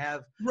doesn't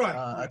have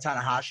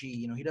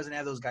Tanahashi. He doesn't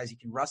have those guys he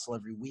can wrestle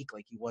every week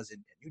like he was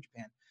in New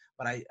Japan.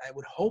 But I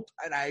would hope,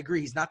 and I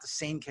agree, he's not the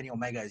same Kenny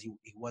Omega as he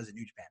was in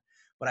New Japan.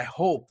 But I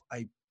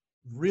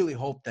really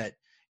hope that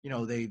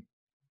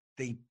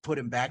they put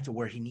him back to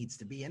where he needs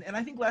to be. And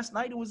I think last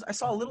night I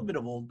saw a little bit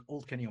of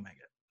old Kenny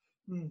Omega.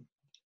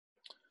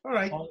 All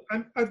right.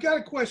 I've got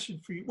a question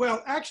for you.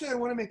 Well, actually, I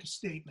want to make a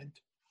statement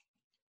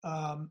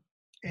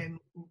and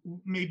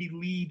maybe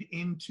lead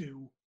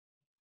into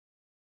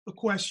a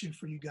question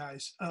for you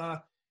guys.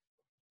 I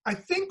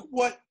think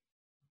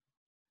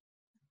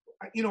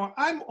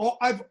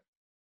I've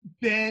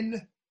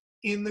been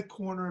in the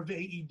corner of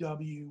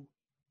AEW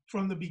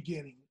from the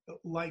beginning.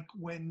 Like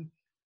when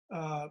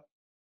I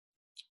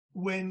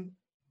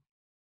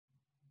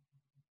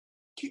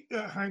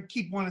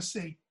keep want to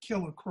say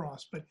Killer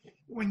Cross, but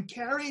when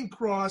Karrion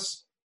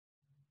Kross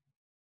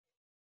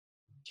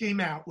came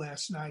out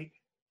last night,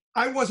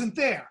 I wasn't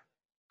there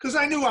because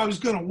I knew I was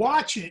going to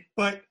watch it.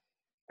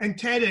 And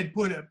Ted had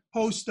put a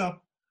post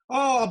up.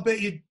 Oh, I'll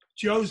bet you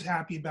Joe's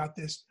happy about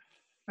this,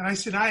 and I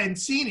said I hadn't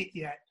seen it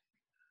yet,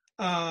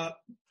 but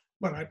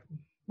I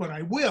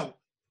will.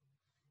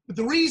 But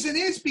the reason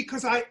is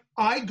because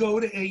I go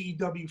to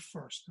AEW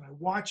first and I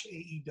watch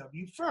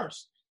AEW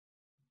first.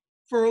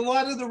 For a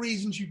lot of the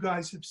reasons you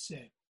guys have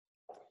said.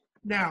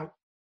 Now,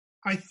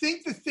 I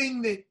think the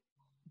thing that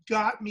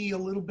got me a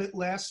little bit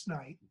last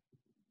night,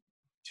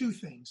 two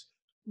things.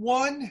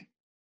 One,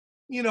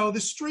 the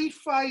street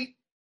fight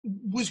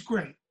was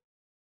great.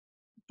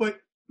 But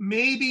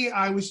maybe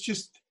I was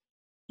just,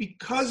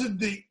 because of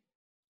the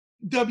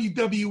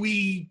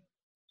WWE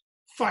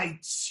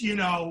fights,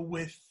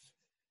 with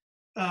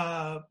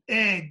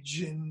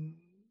Edge and,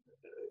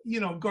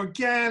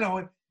 Gargano,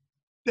 and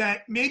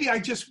that maybe I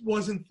just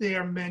wasn't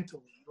there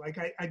mentally. Like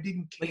I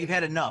didn't care. Like you've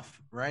had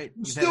enough, right?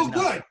 Still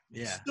good.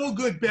 Yeah. Still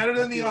good. Better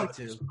than the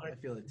others. Too. I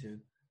feel it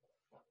too.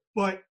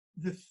 But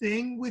the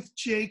thing with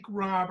Jake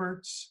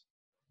Roberts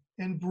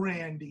and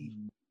Brandy,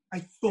 I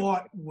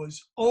thought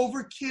was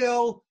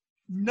overkill,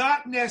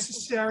 not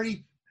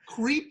necessary,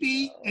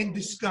 creepy, and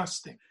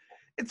disgusting.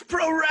 It's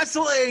pro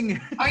wrestling.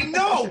 I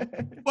know.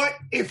 But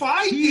if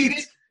I did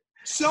it,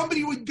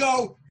 somebody would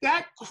go,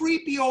 that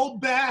creepy old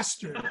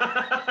bastard.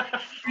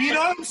 You know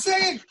what I'm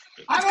saying?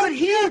 I don't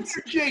hear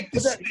Jake the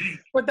Snake.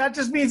 But that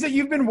just means that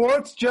you've been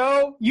worked,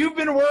 Joe. You've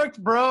been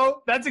worked,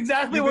 bro. That's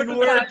exactly what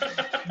worked.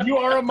 You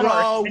are a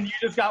mark, and you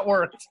just got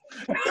worked.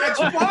 That's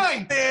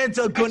fine. Fans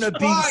are going to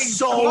be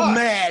so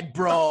mad,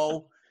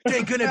 bro.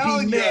 They're going to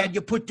be mad. You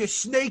put the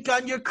snake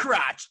on your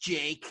crotch,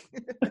 Jake.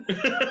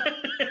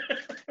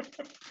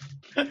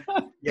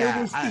 Yeah,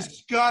 it was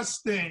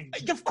disgusting.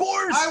 Of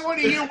course. I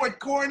want to hear what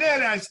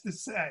Cornette has to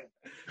say.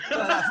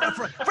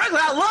 Frankly,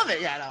 I love it.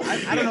 Yeah, no,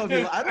 I don't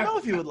know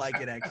if you would like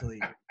it.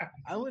 Actually,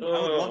 I would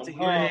love to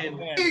hear it.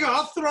 Here you go.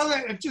 I'll throw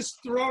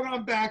it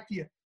on back to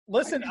you.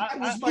 Listen, that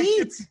was my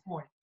tipping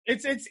point.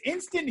 It's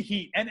instant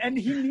heat, and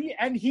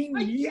he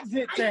needs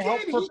it to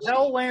help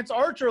propel Lance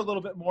Archer a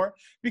little bit more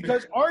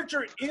because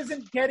Archer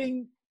isn't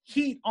getting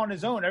heat on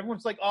his own.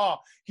 Everyone's like, oh,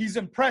 he's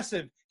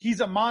impressive. He's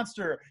a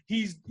monster.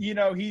 He's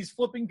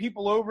flipping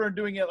people over and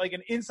doing it like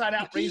an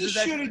inside-out razor. He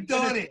should have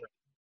done it.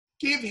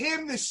 Give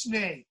him the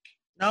snake.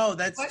 No,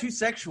 that's too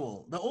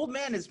sexual. The old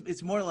man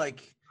is more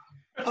like,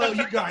 oh,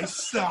 you guys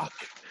suck.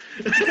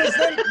 Because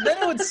then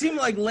it would seem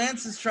like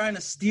Lance is trying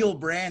to steal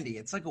Brandy.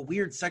 It's like a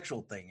weird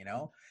sexual thing,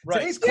 Right.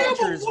 Today's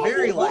culture is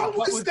very like.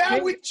 What was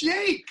that with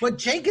Jake? But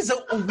Jake is a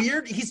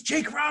weird. He's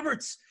Jake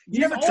Roberts. You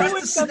never trust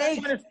the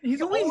snake. We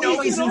know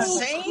he's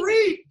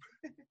insane.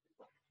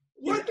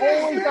 He's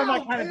always done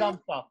that kind of dumb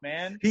stuff,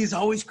 man. He's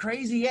always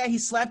crazy. Yeah, he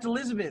slapped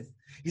Elizabeth.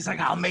 He's like,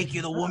 I'll make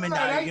you the woman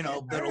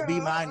that'll be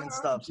mine and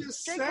stuff.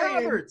 Jake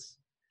Roberts.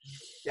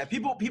 Yeah,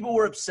 people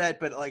were upset,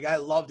 but like I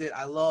loved it.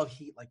 I love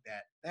heat like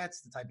that.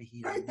 That's the type of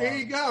heat. Right, there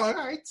you go. All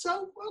right,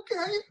 so okay,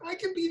 I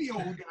can be the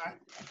old guy.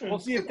 We'll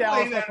see if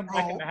Dallas comes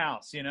back in the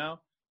house.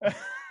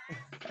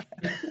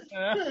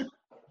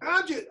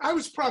 I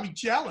was probably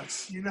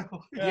jealous,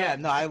 Yeah,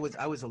 no, I was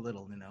a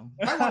little,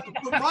 I want to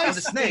put my of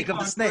the snake. I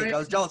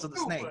was jealous of the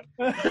snake.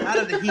 Not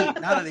of the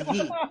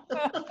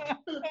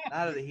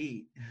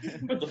heat.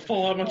 Put the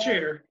fall out of my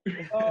chair.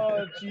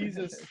 Oh,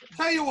 Jesus.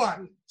 Tell you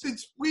what,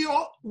 since we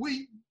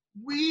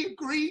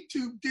agreed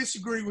to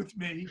disagree with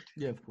me.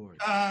 Yeah, of course.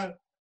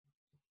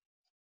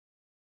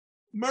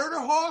 Murder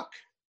Hawk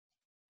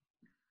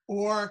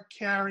or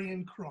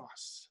Karrion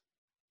Kross?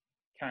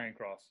 Karrion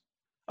Kross.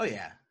 Oh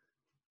yeah.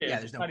 Yeah,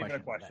 there's no not question.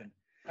 even a question.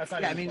 That's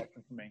not Yeah, even a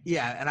question for me.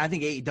 Yeah, and I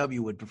think AEW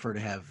would prefer to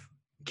have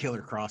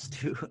Killer Cross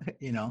too.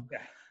 You know. Yeah.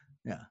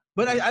 Yeah,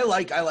 but I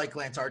like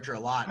Lance Archer a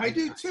lot. I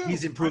do too.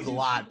 He's improved a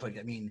lot, but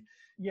I mean,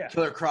 Yeah,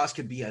 Killer Cross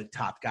could be a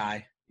top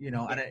guy. You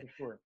know, yeah, for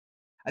sure.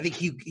 I think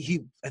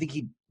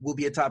he will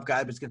be a top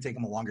guy, but it's going to take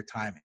him a longer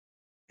time.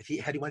 If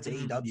he went to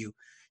AEW,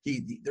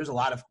 there's a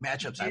lot of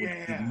matchups I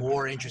would be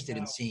more interested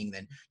in seeing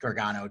than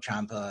Gargano,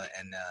 Ciampa,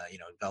 and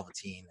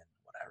Velveteen and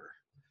whatever,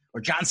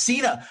 or John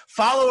Cena,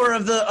 follower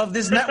of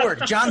this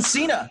network. John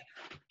Cena,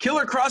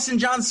 Killer Cross and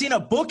John Cena,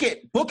 book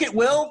it,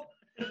 Will.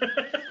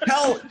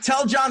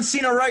 Tell John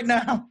Cena right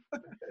now.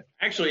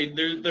 Actually,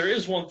 there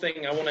is one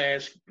thing I want to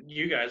ask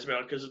you guys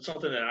about because it's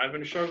something that I've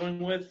been struggling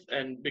with,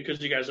 and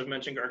because you guys have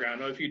mentioned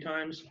Gargano a few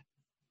times,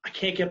 I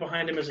can't get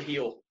behind him as a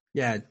heel.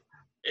 Yeah,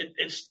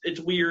 it's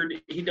weird.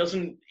 He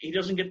doesn't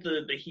get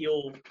the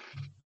heel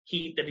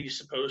heat that he's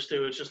supposed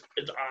to. It's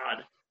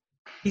odd.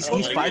 He's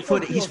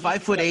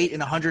 5'8" and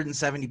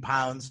 170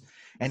 pounds.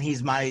 And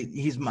he's my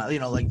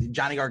like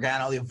Johnny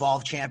Gargano, the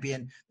Evolve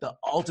champion, the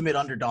ultimate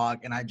underdog.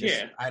 And I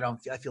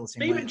feel the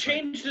same way. They even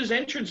changed his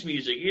entrance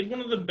music. He had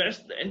one of the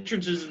best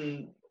entrances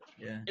in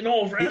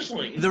all of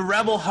wrestling. The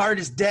rebel heart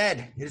is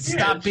dead. It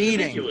stopped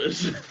beating.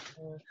 Ridiculous.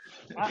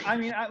 I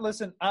mean,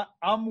 listen,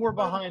 I'm more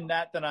behind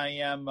that than I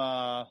am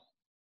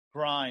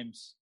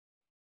Grimes.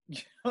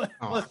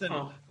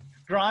 Listen,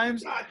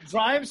 Grimes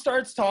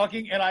starts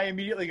talking, and I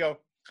immediately go.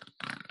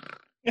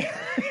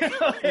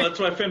 That's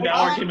why Finn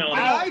Balor came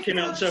out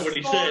and said what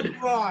he said.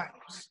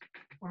 Grimes,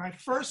 when I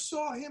first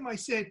saw him, I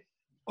said,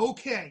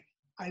 okay,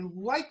 I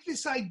like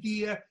this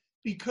idea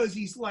because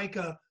he's like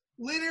a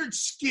Leonard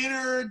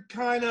Skinner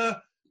kind of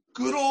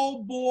good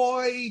old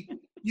boy.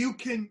 You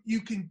can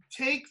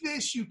take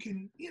this. You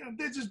can,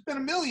 there's just been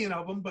a million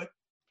of them, but,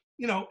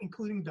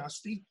 including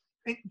Dusty.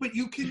 But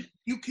you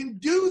can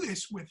do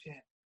this with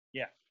him.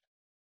 Yeah.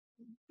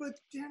 But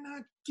they're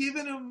not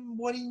giving him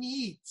what he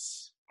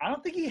needs. I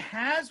don't think he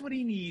has what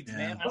he needs,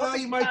 man. I don't Well,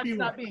 think you might be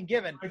not being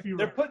given. They're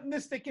right. putting the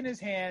stick in his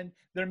hand.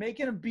 They're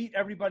making him beat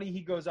everybody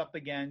he goes up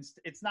against.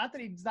 It's not that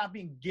he's not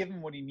being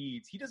given what he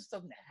needs. He just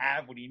doesn't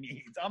have what he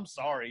needs. I'm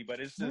sorry, but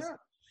it's just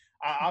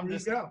I'm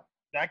just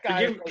that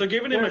guy. They're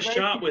giving him a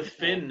shot with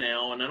Finn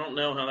now, and I don't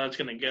know how that's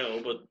going to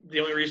go. But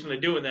the only reason they're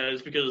doing that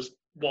is because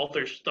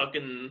Walter's stuck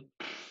in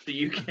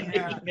the UK.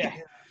 Yeah.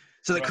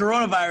 So the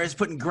coronavirus is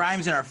putting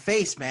Grimes in our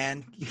face,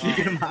 man. You can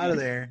get him out of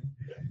there.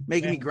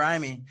 Making me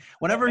grimy.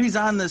 Whenever he's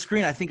on the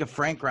screen, I think of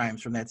Frank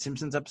Grimes from that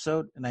Simpsons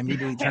episode, and I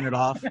immediately turn it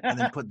off and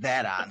then put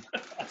that on.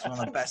 It's one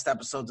of the best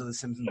episodes of The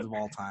Simpsons of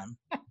all time.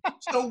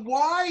 So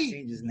why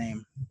change his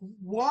name?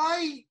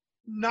 Why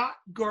not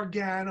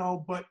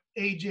Gargano but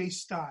AJ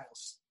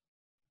Styles?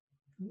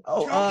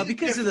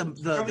 Because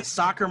of the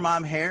soccer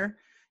mom hair.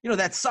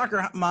 That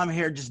soccer mom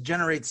hair just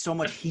generates so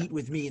much heat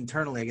with me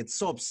internally. I get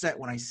so upset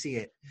when I see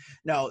it.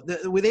 No,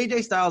 with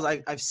AJ Styles,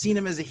 I've seen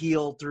him as a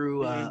heel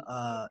through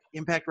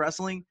Impact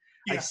Wrestling.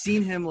 Yeah. I've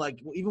seen him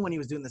even when he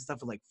was doing the stuff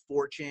with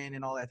Fortune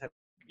and all that type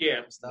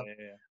of stuff.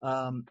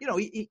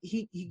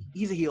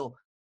 He's a heel,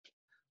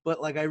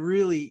 but I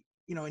really,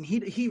 and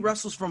he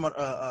wrestles from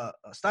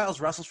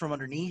Styles wrestles from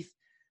underneath,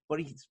 but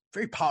he's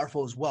very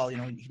powerful as well.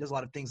 He does a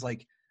lot of things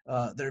that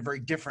are very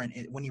different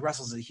when he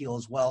wrestles as a heel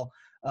as well.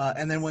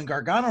 And then when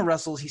Gargano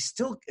wrestles, he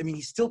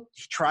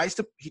tries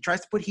to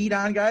put heat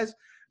on guys,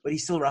 but he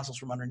still wrestles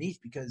from underneath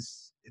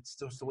because it's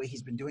just the way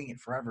he's been doing it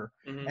forever.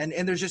 Mm-hmm.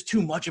 And there's just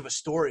too much of a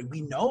story.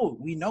 We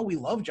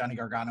love Johnny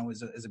Gargano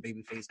as a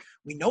babyface.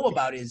 We know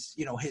about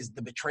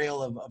the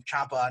betrayal of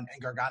Ciampa and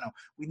Gargano.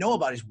 We know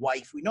about his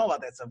wife. We know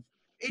about that stuff.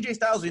 AJ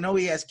Styles, we know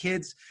he has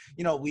kids.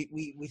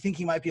 We think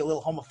he might be a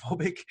little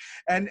homophobic,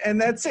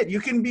 and that's it. You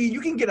can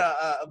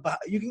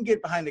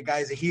get behind the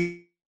guys that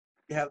he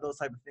have those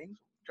type of things.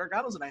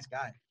 Gargano's a nice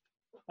guy.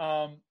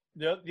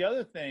 The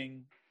other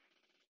thing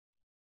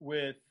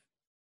with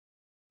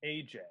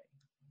AJ,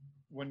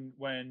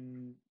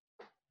 when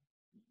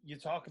you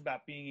talk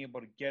about being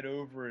able to get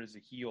over as a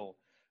heel,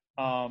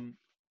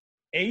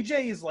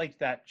 AJ is like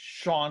that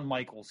Shawn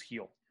Michaels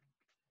heel.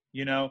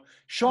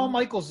 Shawn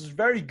Michaels is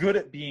very good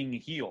at being a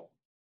heel.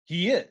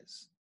 He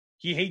is.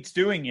 He hates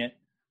doing it,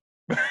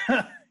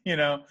 but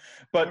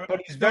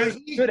he's very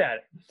good at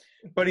it.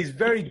 But he's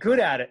very good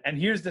at it. And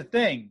here's the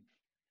thing.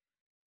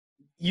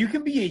 You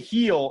can be a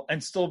heel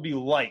and still be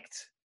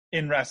liked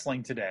in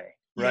wrestling today,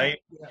 right?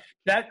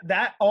 Yeah.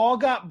 That all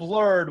got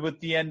blurred with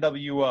the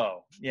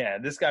NWO. Yeah,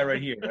 this guy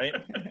right here, right?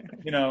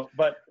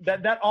 But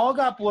that all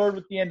got blurred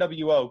with the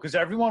NWO because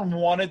everyone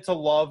wanted to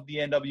love the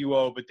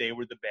NWO, but they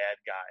were the bad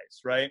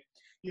guys, right?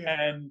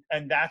 Yeah.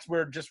 And that's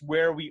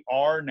where we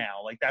are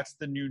now. That's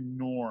the new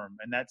norm,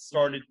 and that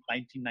started in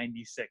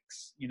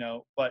 1996.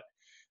 But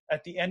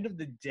at the end of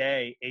the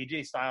day,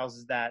 AJ Styles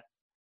is that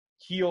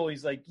heel.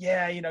 He's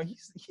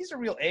he's a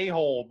real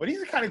a-hole, but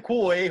he's a kind of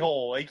cool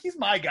a-hole. He's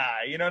my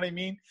guy. You know what I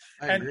mean?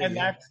 I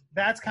agree.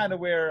 That's kind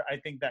of where I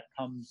think that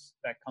comes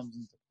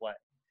into play.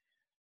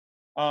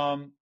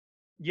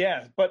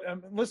 Yeah, but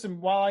listen,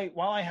 while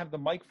I have the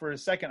mic for a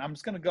second, I'm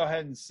just going to go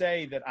ahead and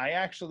say that I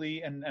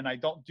actually, and I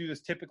don't do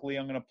this typically,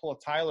 I'm going to pull a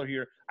Tyler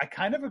here. I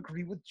kind of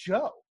agree with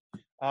Joe.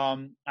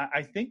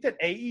 I think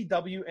that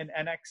AEW and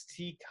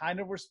NXT kind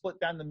of were split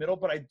down the middle,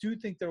 but I do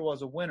think there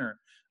was a winner.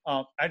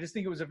 I just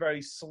think it was a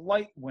very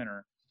slight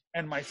winner.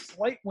 And my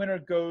slight winner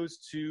goes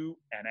to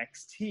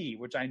NXT,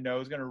 which I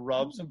know is going to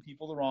rub some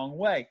people the wrong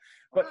way.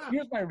 But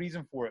here's my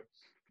reason for it.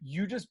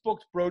 You just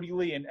booked Brody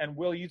Lee, and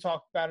Will, you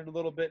talked about it a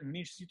little bit, and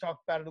Manish, you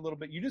talked about it a little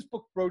bit. You just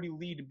booked Brody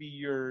Lee to be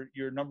your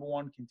number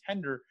one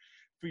contender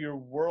for your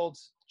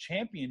World's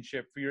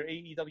Championship, for your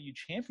AEW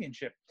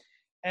Championship.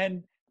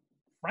 And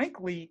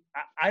frankly,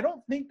 I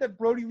don't think that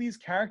Brody Lee's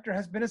character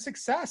has been a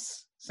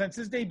success since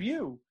his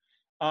debut.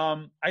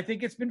 I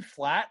think it's been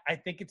flat. I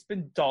think it's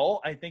been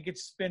dull. I think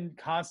it's been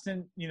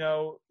constant,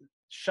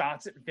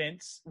 shots at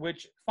Vince,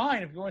 which,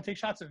 fine, if you want to take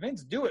shots at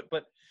Vince, do it.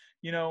 But,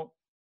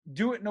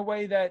 do it in a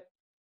way that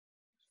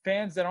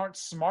fans that aren't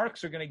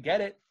smarks are going to get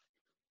it,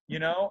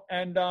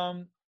 and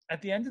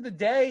at the end of the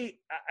day,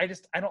 I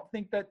don't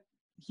think that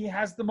he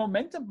has the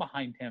momentum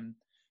behind him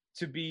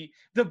to be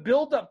the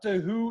build up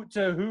to who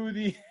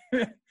the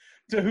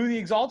to who the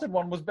Exalted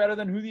One was better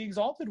than who the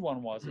Exalted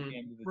One was at the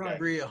end of the day. I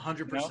agree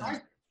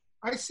 100%.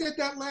 I said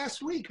that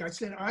last week. I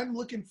said I'm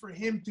looking for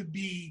him to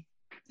be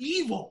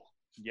evil.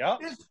 Yeah,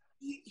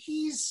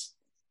 he's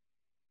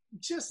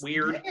just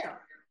weird. There.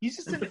 He's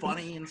just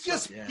funny and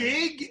just stuff.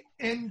 big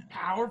and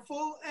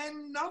powerful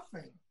and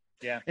nothing.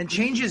 Yeah, and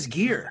change his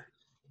gear.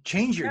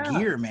 Change your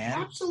gear, man.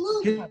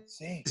 Absolutely.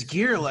 His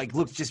gear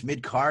looks just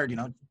mid card.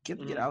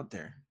 Get out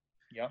there.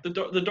 Yeah.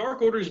 The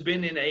Dark Order's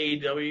been in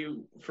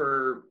AEW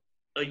for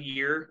a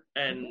year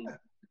and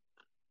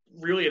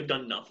really have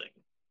done nothing.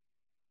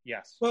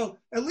 Yes. Well,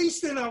 at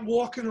least they're not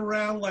walking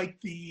around like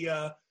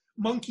the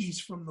monkeys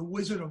from the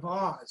Wizard of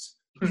Oz.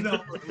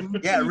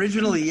 Yeah,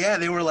 originally,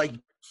 they were like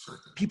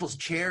people's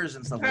chairs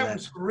and stuff like that. That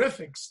was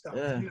horrific stuff.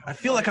 Yeah. I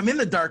feel like I'm in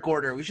the Dark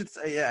Order. We should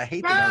say, I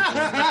hate the Dark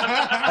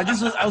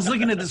Order. I was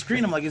looking at the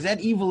screen. I'm like, is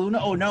that Evil Uno?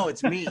 Oh, no,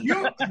 it's me.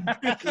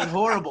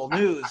 Horrible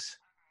news.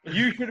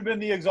 You should have been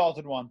the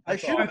Exalted One. I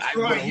should have. I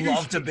would have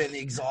loved to have been the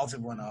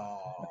Exalted One. Oh.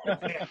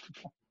 Yeah.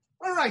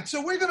 All right,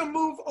 so we're going to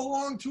move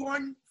along to our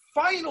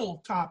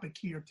final topic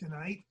here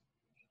tonight,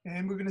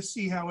 and we're going to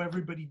see how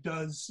everybody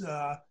does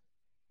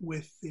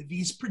with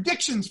these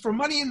predictions for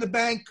Money in the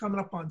Bank coming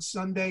up on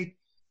Sunday.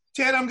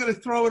 Ted, I'm going to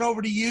throw it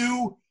over to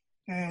you,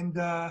 and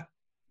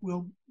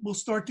we'll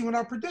start doing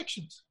our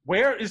predictions.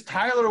 Where is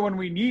Tyler when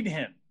we need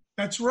him?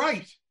 That's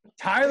right.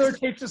 Tyler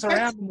takes us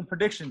around in the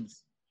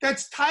predictions.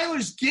 That's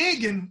Tyler's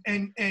gig, and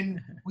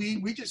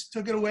we just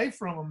took it away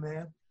from him,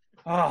 man.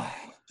 Oh,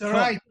 all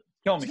right.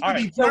 Kill me. He's All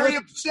going right. to be very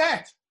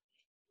upset.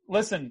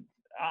 Listen,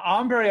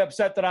 I'm very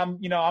upset that I'm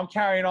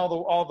carrying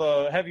all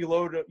the heavy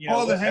load.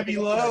 All the heavy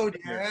load,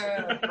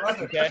 yeah,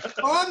 brother. Okay.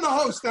 Well, I'm the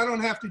host. I don't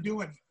have to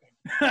do anything.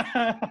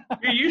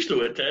 You're used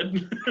to it,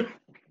 Ted.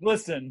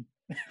 Listen.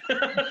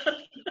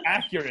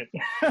 Accurate.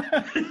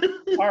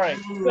 All right,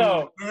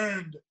 so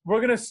we're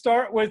going to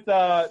start with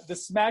the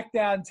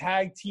SmackDown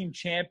Tag Team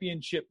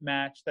Championship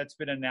match that's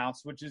been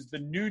announced, which is the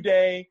New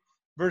Day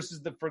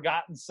versus the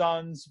Forgotten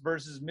Sons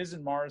versus Miz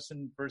and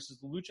Morrison versus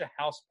the Lucha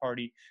House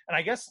Party. And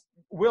I guess,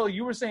 Will,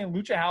 you were saying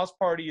Lucha House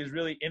Party is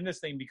really in this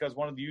thing because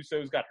one of the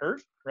Usos got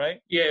hurt,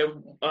 right? Yeah,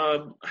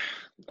 I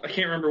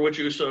can't remember which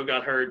Uso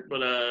got hurt,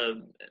 but it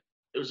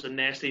was a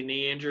nasty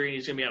knee injury.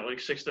 He's going to be out like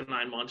 6 to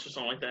 9 months or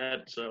something like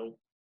that, so...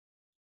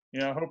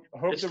 hope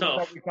it's the tough.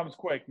 recovery comes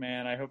quick,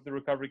 man. I hope the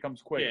recovery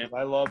comes quick. Yeah.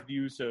 I love the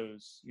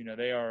Usos.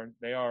 They are.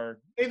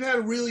 They've had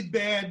a really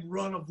bad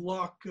run of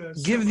luck.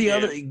 Give the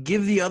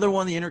other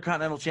one the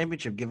Intercontinental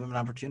Championship. Give him an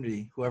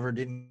opportunity. Whoever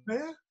didn't.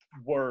 Yeah.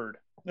 Word.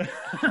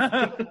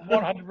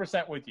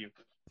 100% with you. 100%.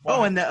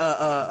 Oh, and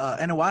the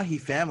Anawahi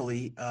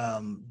family,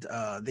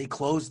 they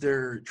closed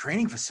their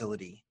training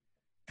facility.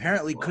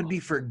 Apparently, could be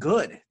for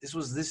good. This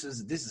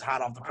is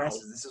hot off the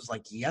presses. This is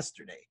like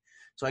yesterday.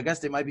 So I guess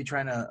they might be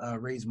trying to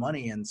raise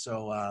money, and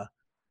so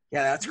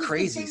that's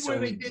crazy. So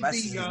they it did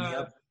messes me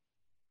up.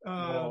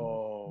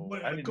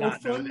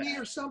 GoFundMe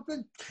or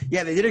something?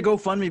 Yeah, they did a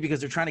GoFundMe because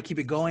they're trying to keep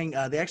it going.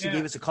 They actually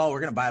gave us a call. We're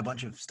going to buy a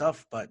bunch of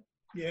stuff, but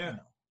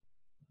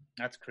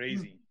that's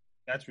crazy.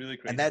 That's really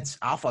crazy. And that's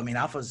Alpha. I mean,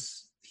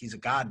 he's a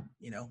god,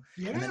 Yeah.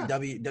 And then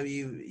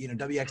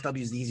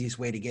WXW is the easiest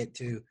way to get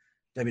to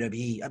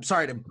WWE. I'm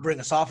sorry to bring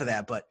us off of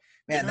that, but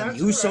man, the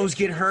Usos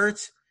get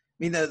hurt.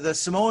 I mean, the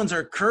Samoans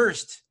are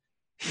cursed.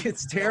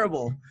 It's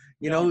terrible.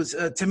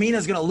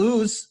 Tamina's going to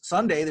lose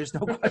Sunday. There's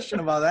no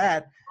question about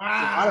that. Wow.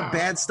 A lot of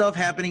bad stuff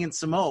happening in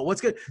Samoa. What's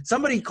good?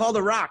 Somebody call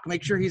The Rock.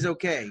 Make sure he's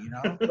okay,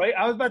 Right?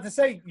 I was about to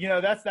say,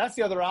 that's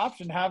the other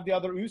option. Have the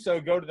other Uso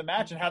go to the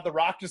match and have The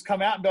Rock just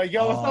come out and be like,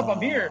 yo, what's up?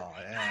 I'm here.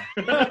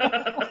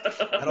 Yeah.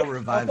 That'll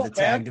revive the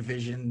tag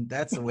division.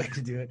 That's the way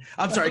to do it.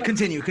 I'm sorry.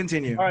 Continue.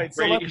 All right.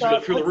 So let's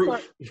go through the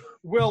roof.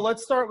 Will,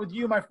 let's start with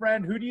you, my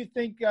friend. Who do you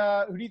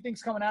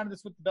think's coming out of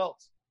this with the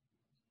belts?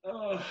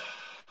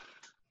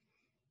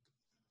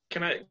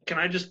 Can I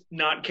just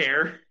not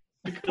care?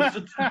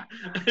 Because that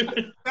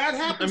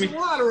happens a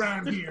lot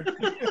around here.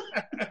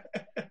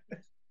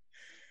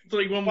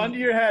 like gun to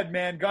your head,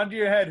 man. Gun to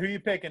your head. Who you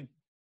picking?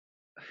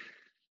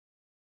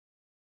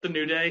 The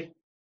New Day.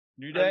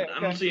 New Day. I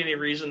don't see any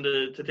reason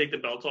to take the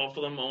belts off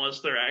of them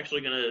unless they're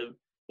actually going to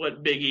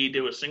let Big E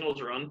do a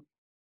singles run.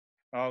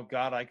 Oh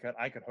God, I could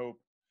hope.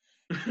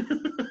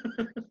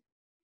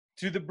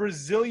 To the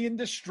Brazilian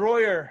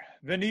Destroyer,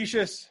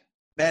 Vinicius.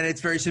 Man,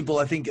 it's very simple.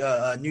 I think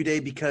New Day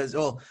because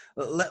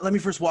let me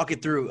first walk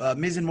it through.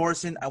 Miz and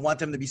Morrison, I want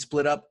them to be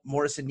split up.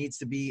 Morrison needs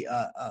to be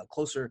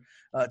closer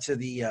to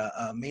the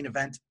main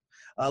event.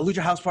 Lucha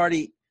House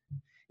Party.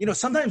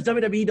 Sometimes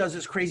WWE does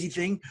this crazy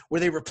thing where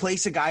they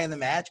replace a guy in the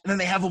match and then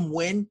they have him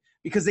win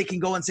because they can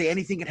go and say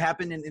anything can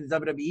happen in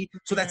WWE.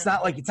 So that's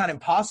not like it's not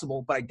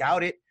impossible, but I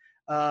doubt it.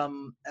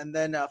 And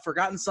then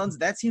Forgotten Sons,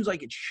 that seems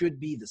like it should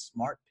be the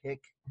smart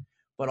pick,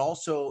 but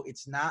also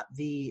it's not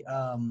the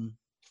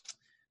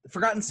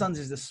Forgotten Sons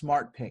is the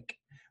smart pick,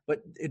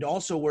 but it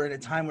also we're in a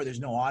time where there's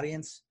no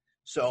audience.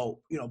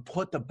 So,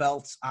 put the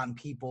belts on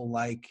people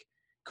like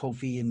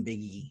Kofi and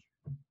Big E.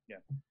 Yeah.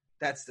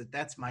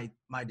 That's my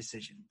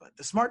decision. But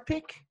the smart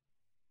pick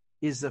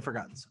is the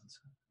Forgotten Sons.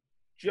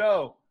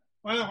 Joe.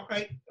 Well,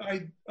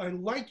 I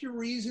like your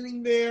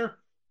reasoning there.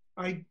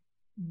 I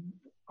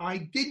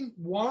didn't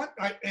want,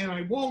 and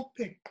I won't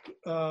pick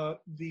the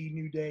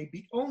New Day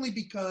only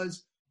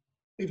because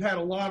they've had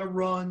a lot of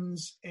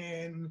runs,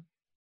 and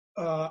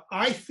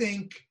I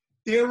think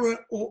they're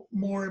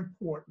more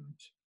important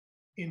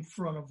in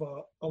front of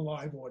a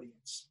live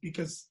audience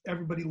because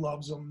everybody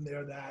loves them.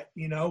 They're that,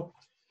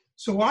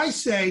 So I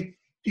say, if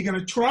you're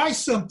going to try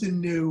something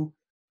new,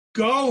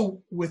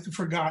 go with the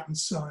Forgotten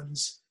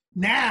Sons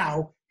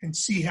now and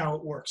see how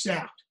it works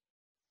out.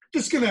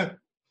 Just going to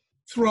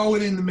throw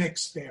it in the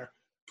mix there.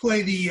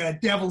 Play the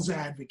devil's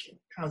advocate.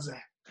 How's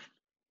that?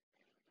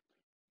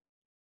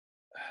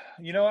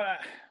 You know what?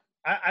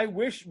 I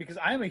wish, because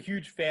I am a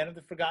huge fan of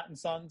the Forgotten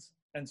Sons,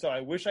 and so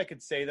I wish I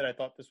could say that I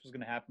thought this was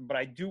going to happen, but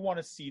I do want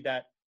to see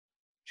that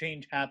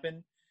change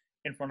happen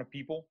in front of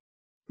people.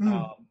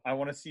 I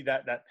want to see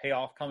that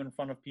payoff come in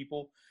front of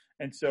people.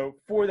 And so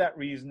for that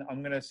reason,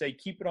 I'm going to say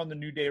keep it on the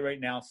New Day right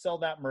now, sell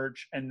that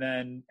merch, and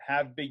then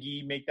have Big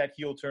E make that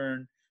heel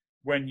turn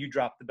when you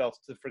drop the belts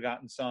to the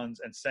Forgotten Sons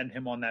and send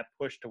him on that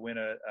push to win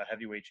a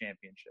heavyweight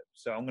championship.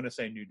 So I'm going to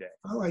say New Day.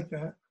 I like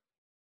that.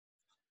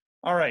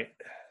 All right.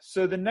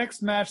 So the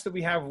next match that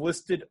we have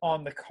listed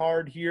on the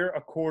card here,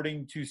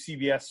 according to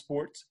CBS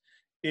Sports,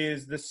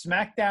 is the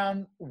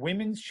SmackDown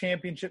Women's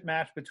Championship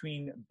match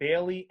between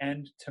Bayley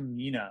and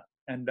Tamina.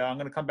 And I'm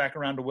going to come back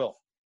around to Will.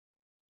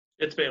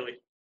 It's Bayley.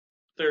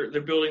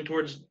 They're building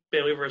towards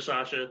Bayley versus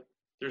Sasha.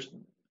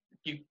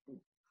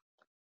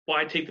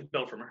 Why take the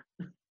belt from her?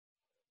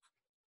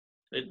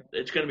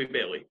 It's going to be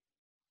Bayley.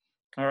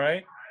 All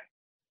right.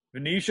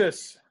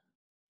 Vinicius.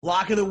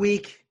 Lock of the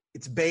week.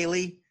 It's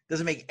Bayley.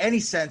 Doesn't make any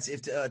sense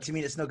if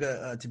Tamina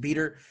Snuka to beat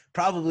her.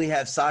 Probably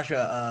have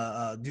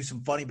Sasha do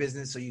some funny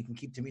business so you can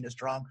keep Tamina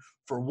strong.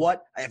 For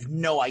what? I have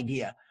no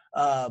idea.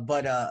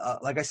 But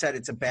like I said,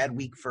 it's a bad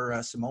week for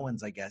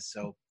Samoans, I guess.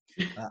 So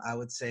I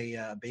would say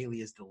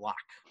Bayley is the lock.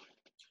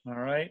 All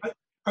right.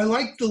 I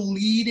like the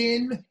lead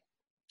in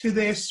to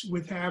this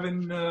with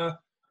having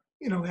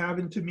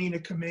having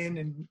Tamina come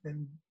in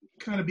and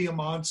kind of be a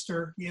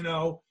monster, doing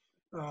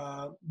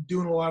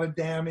a lot of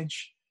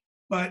damage.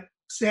 But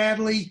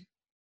sadly,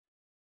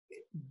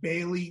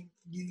 Bayley,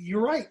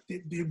 you're right.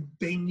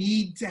 They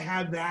need to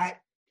have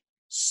that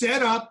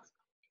set up,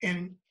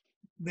 and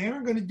they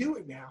aren't going to do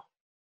it now.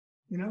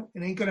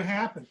 It ain't going to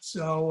happen.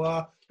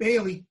 So,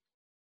 Bayley.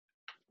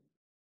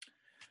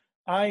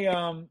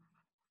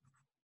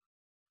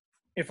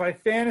 If I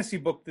fantasy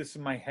book this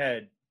in my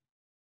head,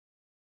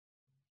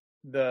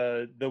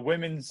 the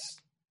women's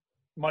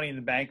Money in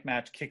the Bank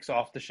match kicks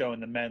off the show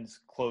and the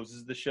men's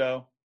closes the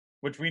show,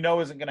 which we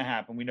know isn't going to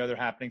happen. We know they're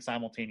happening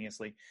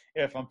simultaneously.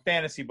 If I'm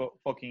fantasy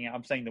booking,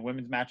 I'm saying the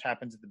women's match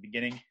happens at the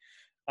beginning,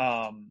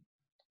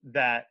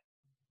 that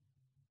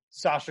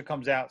Sasha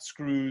comes out,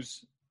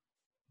 screws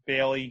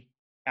Bayley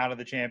out of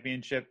the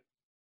championship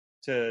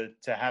to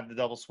have the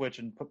double switch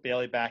and put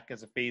Bayley back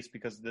as a face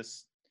because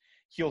this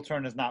heel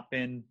turn has not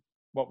been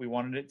what we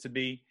wanted it to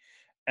be.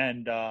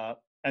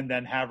 And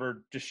then have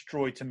her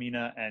destroy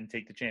Tamina and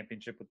take the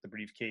championship with the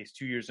briefcase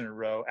 2 years in a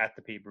row at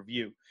the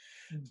pay-per-view.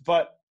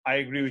 But I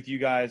agree with you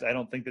guys. I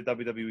don't think that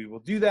WWE will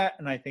do that,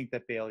 and I think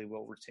that Bayley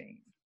will retain.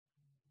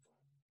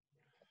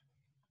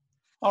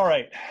 All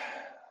right.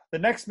 The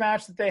next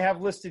match that they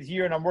have listed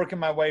here, and I'm working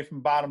my way from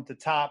bottom to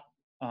top,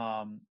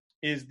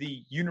 is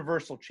the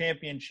Universal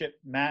Championship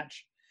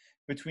match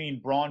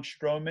between Braun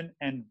Strowman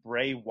and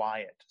Bray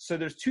Wyatt. So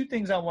there's two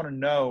things I want to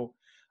know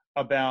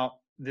about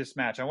this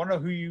match. I want to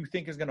know who you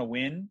think is going to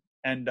win.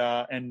 And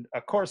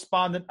a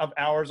correspondent of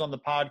ours on the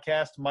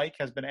podcast, Mike,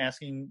 has been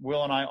asking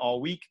Will and I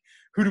all week,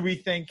 who do we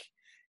think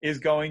is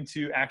going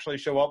to actually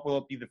show up? Will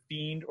it be The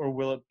Fiend or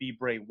will it be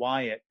Bray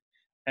Wyatt?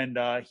 And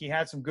he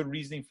had some good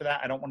reasoning for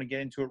that. I don't want to get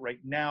into it right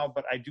now,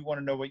 but I do want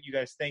to know what you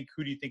guys think.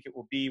 Who do you think it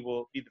will be?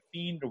 Will it be The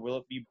Fiend or will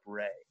it be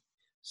Bray?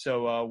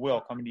 So,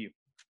 Will, coming to you.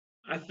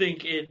 I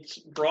think it's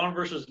Braun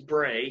versus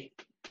Bray,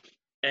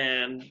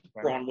 and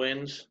Braun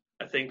wins.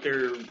 I think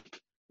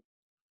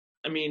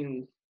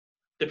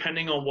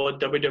depending on what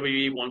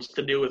WWE wants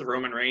to do with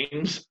Roman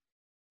Reigns,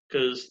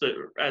 because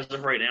as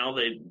of right now,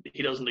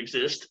 he doesn't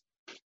exist.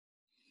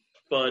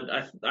 But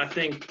I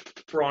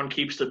think Braun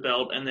keeps the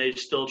belt, and they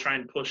still try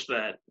and push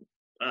that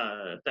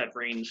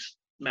Reigns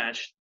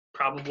match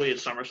probably at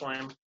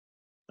SummerSlam,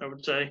 I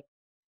would say.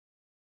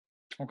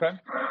 Okay.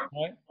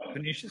 All right.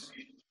 Venetius?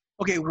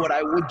 Okay, what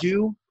I would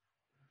do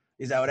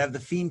is I would have The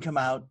Fiend come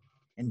out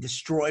and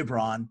destroy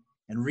Braun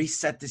and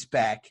reset this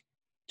back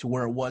to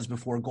where it was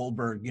before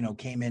Goldberg,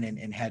 came in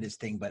and had his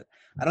thing. But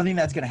I don't think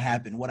that's going to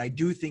happen. What I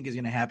do think is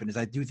going to happen is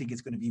I do think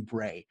it's going to be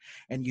Bray.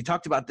 And you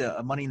talked about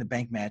the Money in the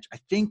Bank match. I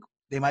think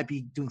they might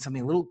be doing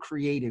something a little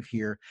creative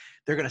here.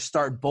 They're going to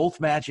start both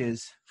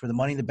matches for the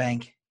Money in the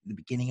Bank at the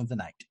beginning of the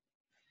night.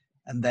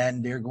 And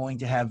then they're going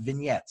to have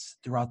vignettes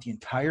throughout the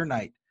entire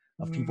night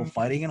of people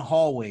fighting in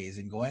hallways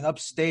and going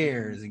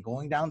upstairs and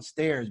going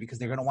downstairs, because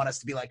they're going to want us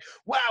to be like,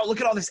 wow,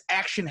 look at all this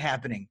action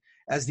happening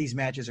as these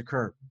matches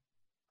occur.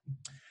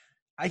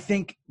 I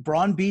think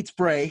Braun beats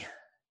Bray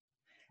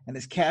and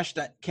is cashed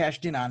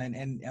in on it,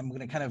 and I'm going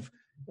to kind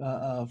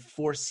of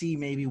foresee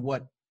maybe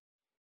what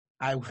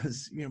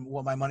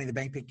what my Money in the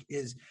Bank pick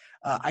is.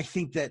 I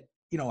think that,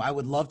 I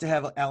would love to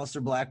have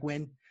Aleister Black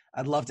win.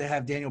 I'd love to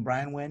have Daniel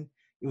Bryan win.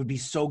 It would be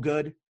so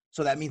good.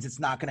 So that means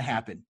it's not going to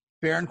happen.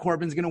 Baron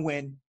Corbin's going to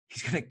win.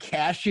 He's going to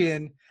cash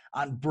in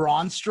on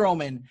Braun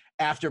Strowman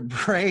after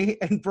Bray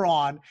and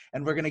Braun,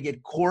 and we're going to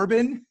get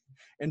Corbin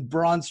and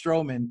Braun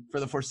Strowman for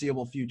the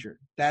foreseeable future.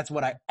 That's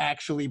what I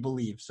actually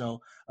believe.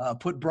 So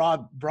put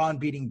Braun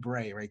beating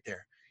Bray right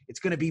there. It's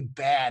going to be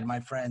bad,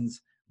 my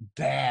friends.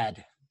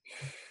 Bad.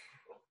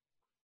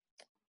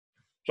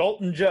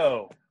 Joltin'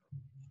 Joe.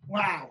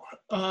 Wow.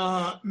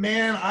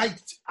 Man, I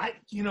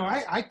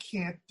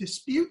can't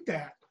dispute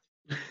that.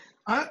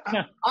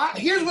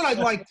 Here's what I'd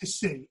like to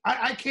see.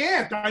 I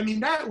can't. I mean,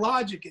 that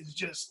logic is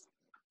just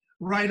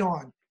right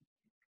on.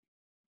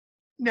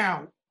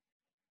 Now,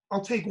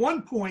 I'll take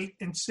one point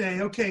and say,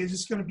 okay, is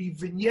this going to be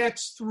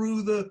vignettes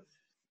through the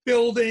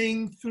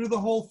building, through the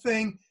whole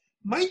thing?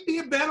 Might be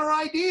a better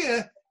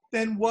idea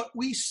than what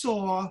we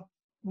saw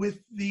with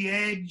the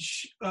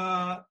Edge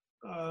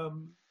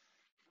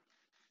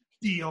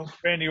deal.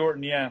 Randy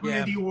Orton, yeah.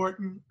 Randy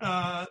Orton.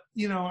 I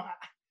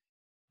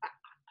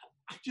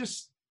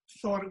just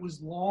thought it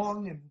was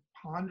long and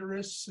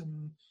ponderous,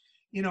 and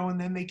and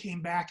then they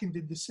came back and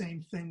did the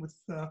same thing with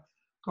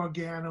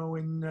Gargano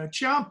and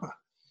Ciampa.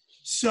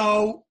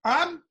 So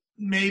I'm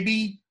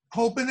maybe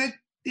hoping that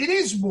it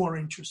is more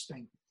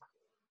interesting.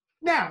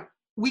 Now,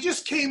 we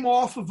just came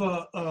off of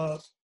a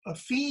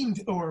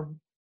Fiend or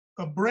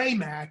a Bray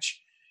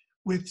match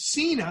with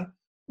Cena,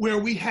 where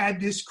we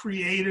had this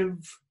creative,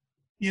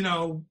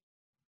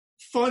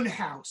 fun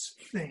house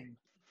thing.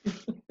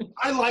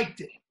 I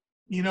liked it.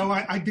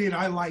 I did.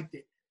 I liked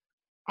it.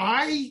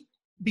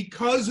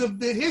 Because of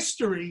the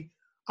history,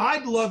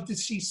 I'd love to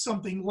see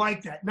something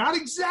like that. Not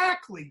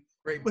exactly,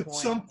 but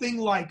something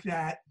like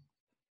that.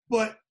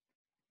 But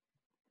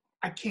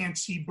I can't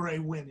see Bray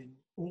winning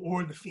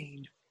or the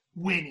Fiend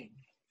winning.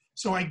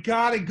 So I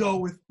got to go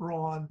with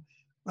Braun,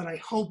 but I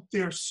hope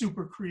they're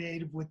super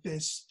creative with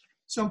this.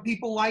 Some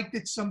people liked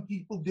it, some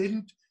people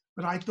didn't,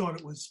 but I thought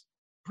it was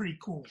pretty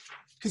cool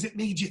because it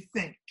made you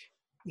think,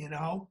 Yeah,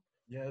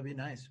 it'd be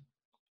nice.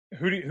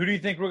 Who do you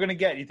think we're going to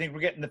get? You think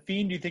we're getting the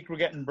Fiend? Do you think we're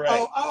getting Bray?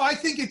 Oh, I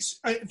think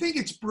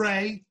it's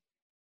Bray.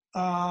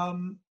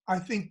 I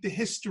think the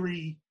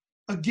history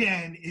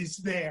again is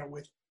there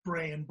with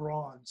Bray and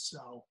Braun.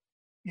 So,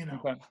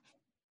 Okay.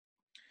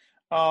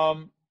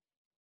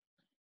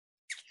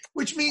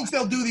 Which means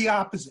they'll do the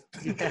opposite.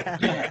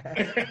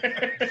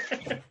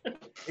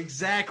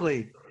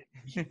 Exactly.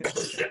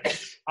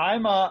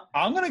 I'm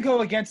going to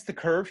go against the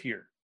curve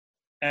here,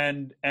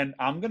 and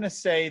I'm going to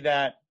say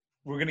that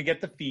we're going to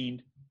get the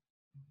Fiend,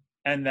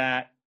 and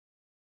that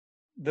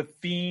the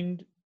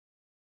Fiend.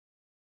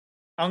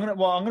 I'm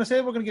going to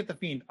say we're going to get the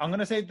Fiend. I'm going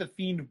to say the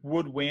Fiend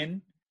would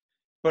win,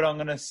 but I'm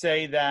going to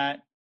say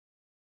that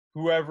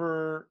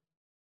whoever.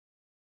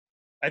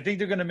 I think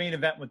they're going to main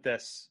event with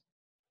this.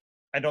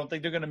 I don't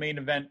think they're going to main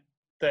event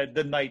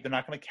the night. They're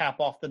not going to cap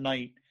off the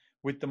night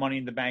with the Money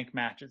in the Bank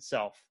match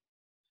itself.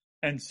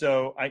 And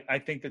so I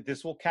think that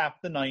this will cap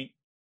the night,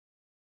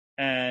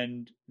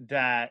 and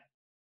that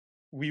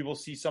we will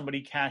see somebody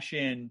cash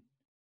in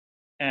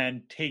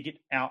and take it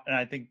out. And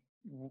I think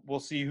we'll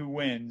see who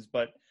wins,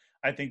 but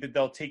I think that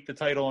they'll take the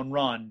title and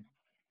run,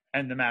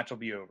 and the match will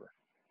be over.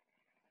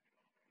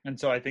 And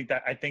so I think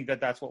that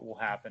that's what will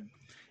happen.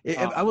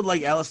 I would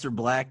like Aleister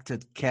Black to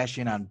cash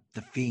in on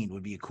the Fiend.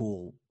 Would be a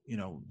cool,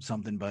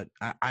 something, but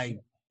I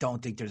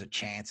don't think there's a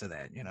chance of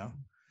that,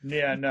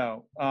 Yeah,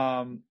 no.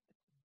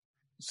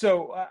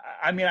 So,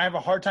 I have a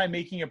hard time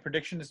making a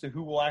prediction as to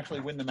who will actually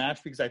win the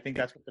match, because I think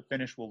that's what the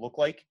finish will look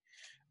like.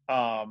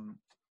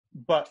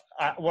 But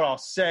what I'll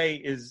say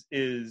is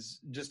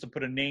just to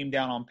put a name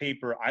down on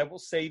paper, I will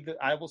say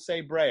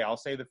Bray. I'll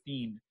say the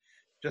Fiend,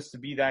 just to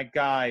be that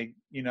guy,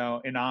 in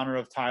honor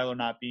of Tyler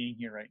not being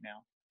here right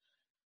now,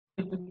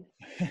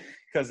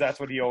 because that's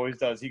what he always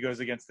does. He goes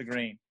against the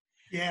grain.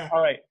 Yeah.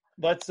 All right,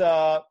 let's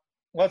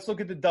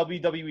look at the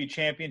WWE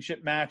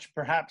Championship match.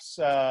 Perhaps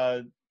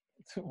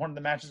one of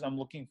the matches I'm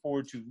looking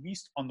forward to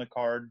least on the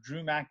card: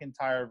 Drew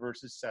McIntyre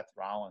versus Seth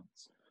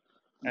Rollins.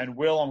 And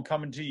Will, I'm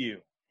coming to you.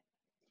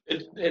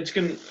 It's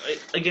gonna,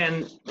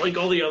 again, like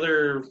all the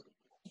other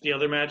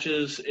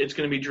matches. It's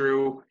gonna be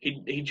Drew.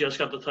 He just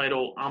got the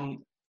title.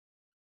 I'm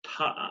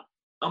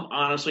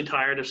honestly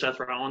tired of Seth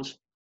Rollins.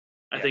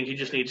 I think he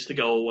just needs to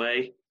go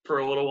away for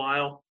a little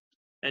while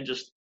and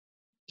just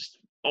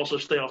also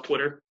stay off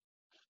Twitter.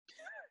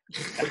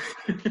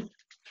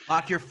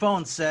 Lock your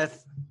phone,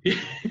 Seth.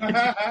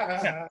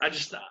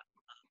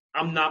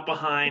 I'm not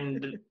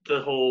behind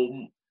the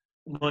whole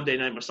Monday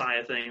Night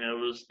Messiah thing.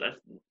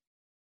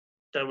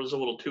 That was a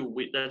little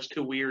that's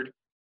too weird.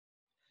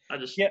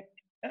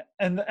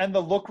 And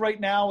the look right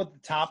now with the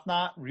top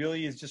knot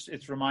really is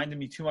it's reminding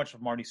me too much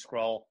of Marty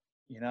Scurll.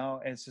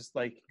 It's just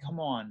like, come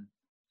on.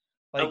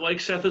 I like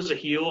Seth as a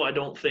heel. I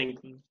don't think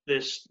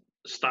this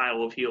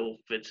style of heel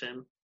fits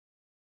him.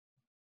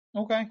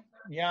 Okay.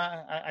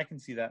 Yeah, I can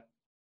see that.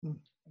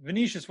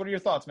 Vinicius, what are your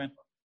thoughts, man?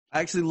 I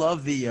actually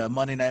love the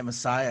Monday Night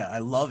Messiah. I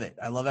love it.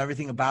 I love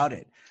everything about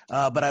it.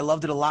 But I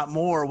loved it a lot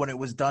more when it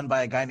was done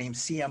by a guy named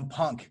CM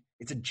Punk.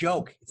 It's a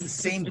joke. It's the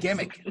same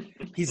gimmick.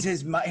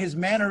 His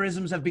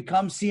mannerisms have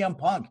become CM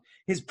Punk.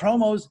 His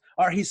promos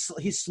are he's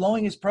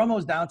slowing his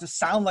promos down to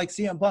sound like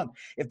CM Punk.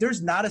 If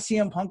there's not a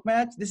CM Punk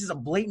match, this is a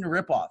blatant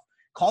ripoff.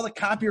 Call the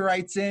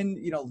copyrights in.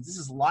 This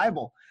is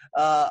libel.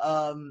 But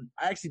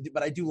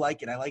I do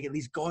like it. I like at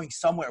least going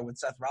somewhere with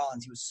Seth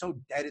Rollins. He was so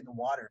dead in the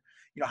water.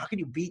 How can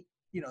you beat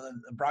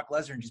Brock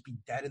Lesnar and just be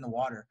dead in the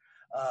water?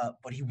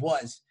 But he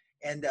was.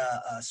 And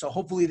so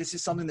hopefully this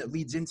is something that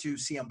leads into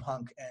CM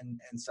Punk and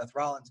Seth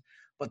Rollins.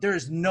 But there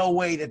is no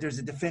way that there's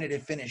a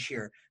definitive finish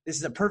here. This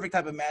is a perfect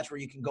type of match where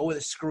you can go with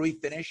a screwy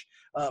finish,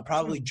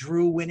 probably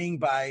Drew winning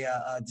by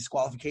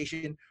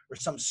disqualification or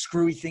some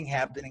screwy thing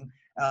happening.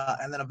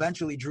 And then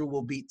eventually Drew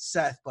will beat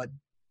Seth. But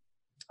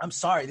I'm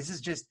sorry, this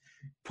is just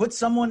put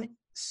someone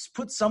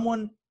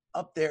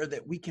up there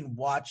that we can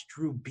watch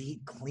Drew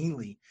beat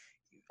cleanly.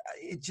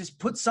 It just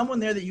puts someone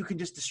there that you can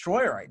just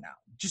destroy right now.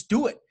 Just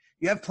do it.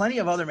 You have plenty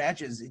of other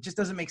matches. It just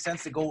doesn't make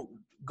sense to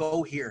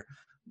go here.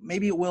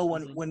 Maybe it will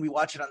when we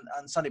watch it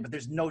on Sunday, but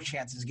there's no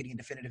chance it's getting a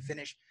definitive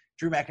finish.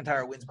 Drew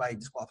McIntyre wins by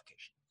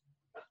disqualification.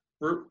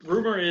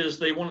 Rumor is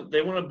they want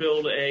to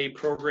build a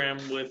program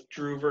with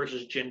Drew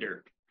versus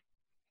Jinder.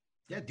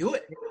 Yeah, do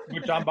it.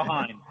 Which I'm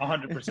behind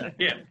 100%.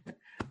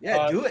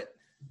 Yeah, do it.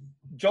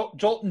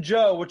 Joltin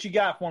Joe, what you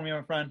got for me,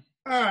 my friend?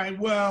 All right.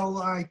 Well,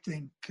 I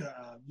think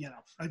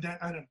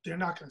they're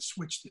not going to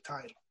switch the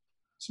title.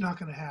 It's not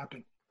going to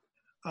happen.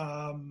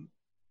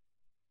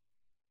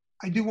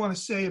 I do want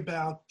to say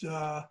about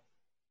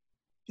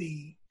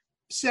the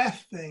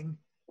Seth thing,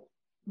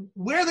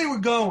 where they were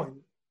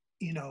going,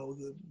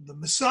 the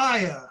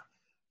Messiah,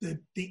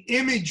 the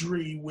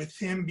imagery with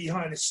him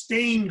behind a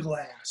stained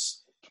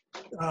glass,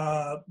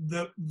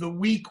 the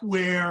week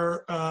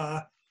where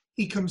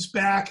he comes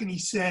back and he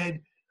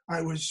said,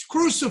 I was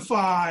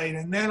crucified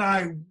and then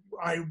I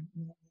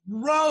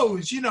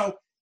rose,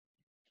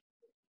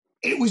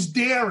 it was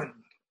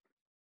daring,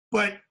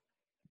 but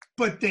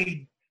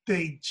they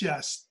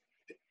just,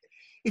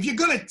 if you're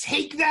going to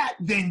take that,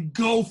 then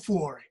go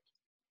for it.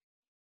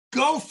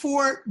 Go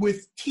for it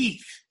with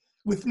teeth,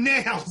 with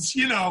nails,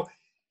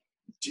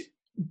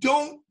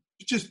 Don't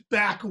just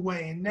back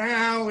away. And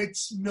now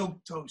it's milk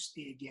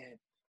toasty again.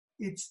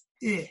 It's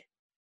it.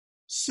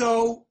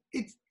 So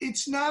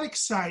it's not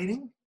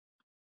exciting.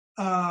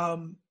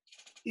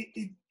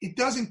 It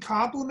doesn't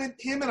compliment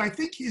him, and I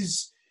think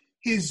his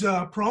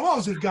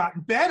promos have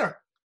gotten better.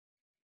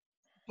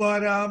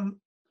 But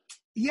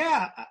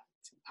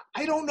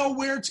I don't know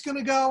where it's going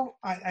to go.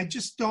 I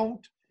just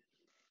don't.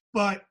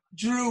 But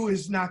Drew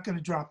is not going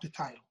to drop the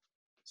title.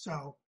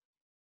 So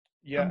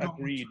yeah,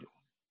 agreed.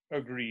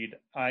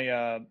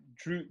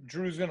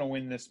 Drew's going to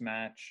win this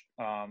match.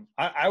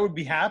 I would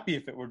be happy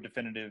if it were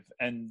definitive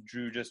and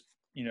Drew just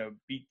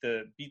beat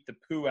the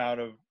poo out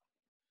of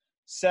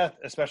Seth,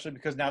 especially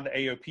because now the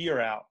AOP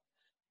are out.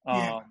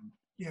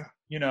 Yeah.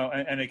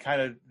 And it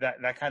kind of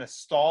that kind of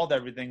stalled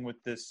everything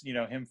with this,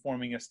 him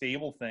forming a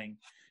stable thing.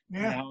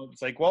 Yeah. Now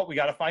it's like, well, we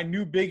got to find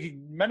new big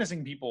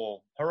menacing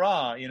people.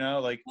 Hurrah!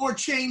 Or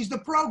change the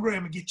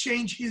program and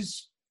change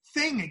his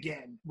thing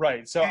again.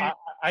 Right. So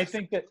I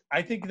think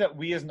that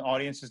we as an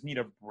audience just need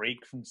a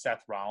break from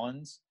Seth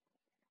Rollins,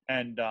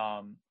 and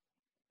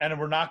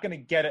we're not going to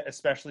get it,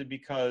 especially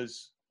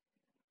because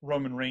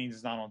Roman Reigns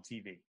is not on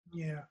TV.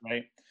 Yeah.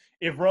 Right.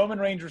 If Roman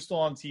Reigns were still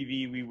on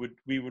TV, we would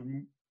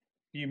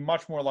be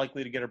much more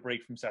likely to get a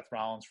break from Seth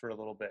Rollins for a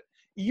little bit,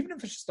 even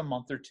if it's just a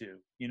month or two.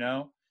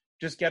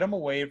 Just get him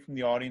away from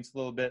the audience a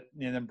little bit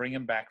and then bring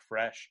him back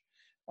fresh.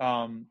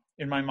 In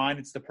my mind,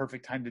 it's the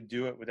perfect time to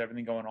do it with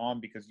everything going on,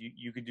 because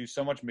you could do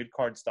so much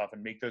mid-card stuff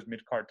and make those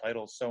mid-card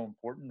titles so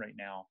important right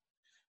now.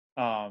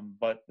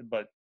 But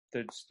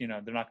they're just, they're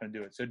not going to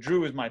do it. So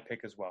Drew is my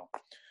pick as well.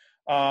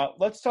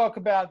 Let's talk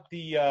about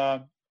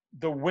the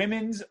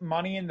women's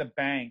Money in the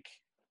Bank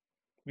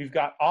We've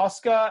got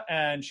Asuka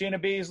and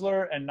Shayna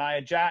Baszler and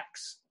Nia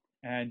Jax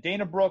and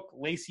Dana Brooke,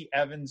 Lacey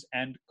Evans,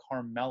 and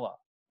Carmella.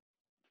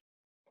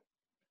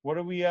 Where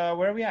are we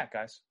at,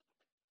 guys?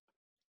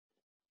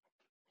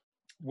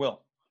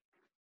 Will.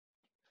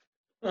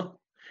 Well,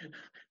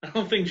 I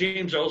don't think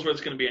James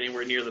Ellsworth's going to be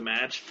anywhere near the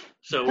match,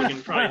 so we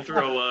can probably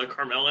throw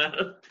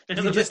Carmella in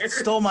You just there.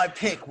 stole my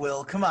pick,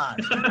 Will. Come on.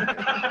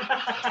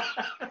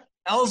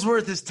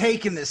 Ellsworth is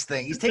taking this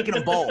thing. He's taking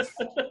them both.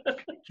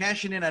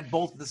 Cashing in at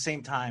both at the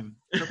same time.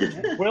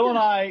 Will and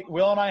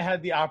I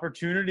had the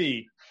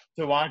opportunity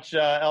to watch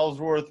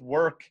Ellsworth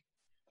work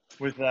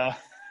with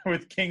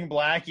King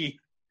Blackie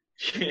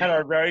at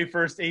our very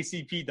first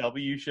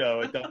ACPW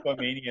show at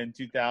WWN in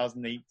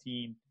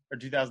 2018 or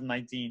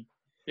 2019.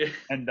 Yeah.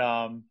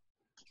 And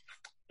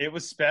it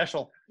was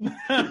special.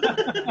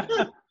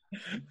 I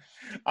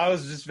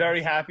was just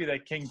very happy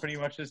that King pretty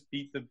much just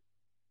beat the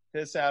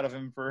piss out of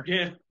him for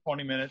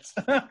 20 minutes.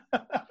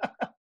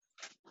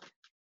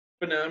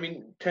 But no, I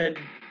mean, Ted,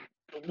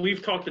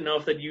 we've talked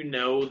enough that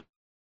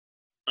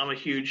I'm a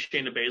huge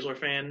Shayna Baszler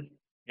fan.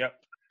 Yep.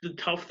 The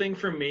tough thing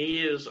for me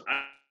is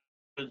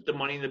the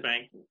Money in the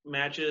Bank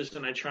matches,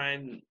 and I try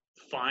and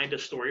find a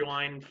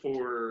storyline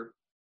for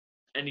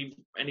any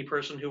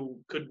person who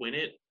could win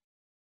it.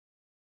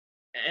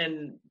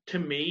 And to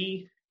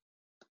me,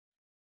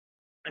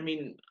 I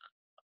mean,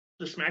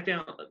 the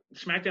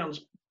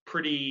SmackDown's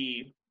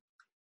pretty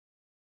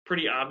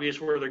obvious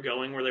where they're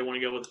going, where they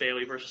want to go with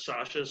Bayley versus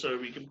Sasha, so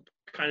we can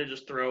kind of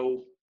just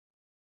throw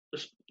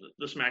the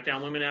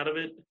SmackDown women out of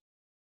it.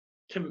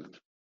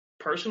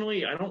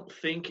 Personally, I don't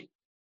think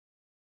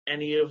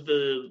any of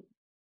the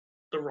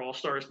Raw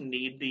stars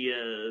need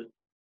the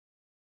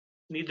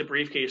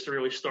briefcase to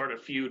really start a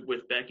feud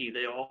with Becky.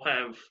 They all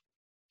have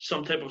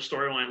some type of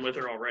storyline with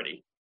her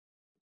already.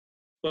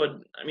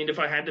 But I mean, if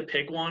I had to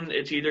pick one,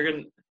 it's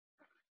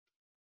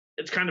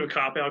kind of a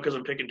cop out because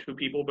I'm picking two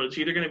people, but it's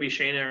either going to be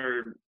Shayna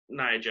or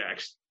Nia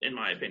Jax, in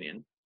my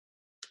opinion.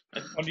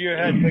 Under your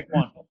head, pick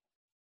one.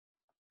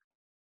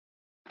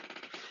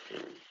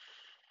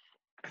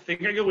 I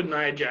think I go with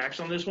Nia Jax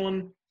on this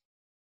one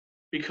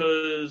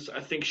because I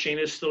think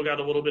Shayna's still got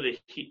a little bit of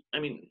heat. I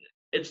mean,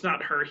 it's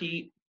not her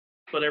heat,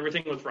 but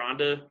everything with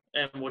Ronda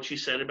and what she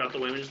said about the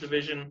women's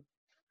division,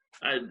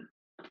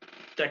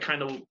 that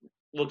kind of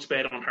looks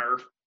bad on her,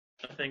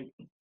 I think.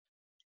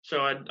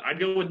 So I'd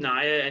go with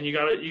Nia, and you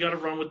gotta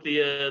run with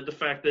the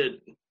fact that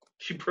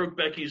she broke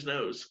Becky's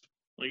nose.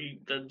 Like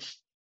that's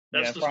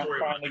the story.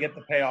 Finally get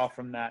the payoff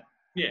from that.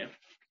 Yeah.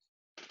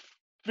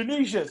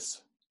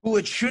 Venetius. Who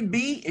it should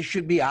be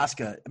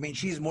Asuka. I mean,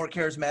 she's more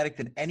charismatic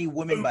than any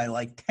woman by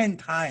like 10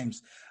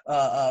 times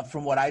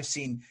from what I've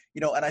seen.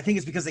 You know, and I think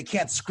it's because they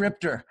can't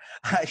script her.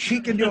 She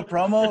can do a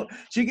promo.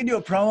 She can do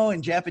a promo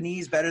in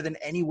Japanese better than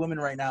any woman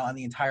right now on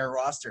the entire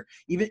roster.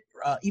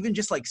 Even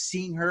just like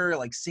seeing her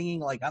like singing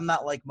like "I'm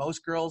Not Like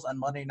Most Girls" on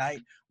Monday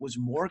night was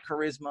more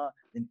charisma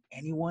than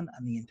anyone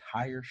on the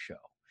entire show.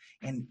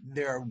 And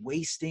they're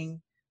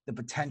wasting the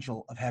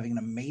potential of having an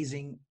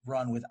amazing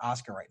run with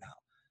Asuka right now.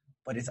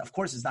 But of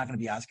course it's not going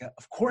to be Asuka.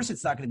 Of course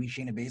it's not going to be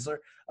Shayna Baszler.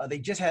 They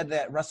just had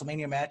that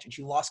WrestleMania match and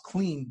she lost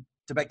clean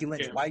to Becky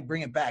Lynch. Yeah. Why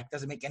bring it back?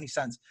 Doesn't make any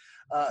sense.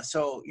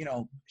 So, you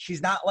know,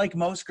 she's not like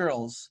most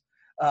girls.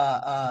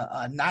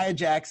 Nia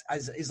Jax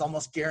is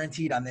almost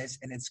guaranteed on this,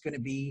 and it's going to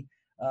be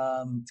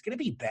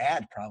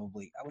bad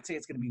probably. I would say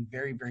it's going to be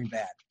very, very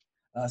bad.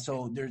 I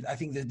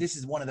think that this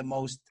is one of the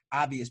most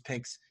obvious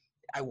picks.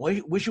 I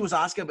wish it was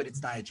Asuka, but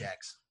it's Nia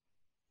Jax.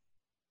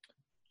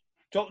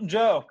 Joltin'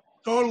 Joe.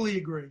 Totally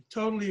agree.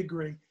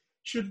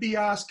 Should be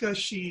Asuka.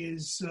 She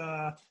is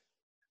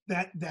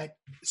that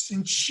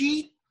since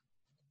she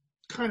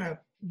kind of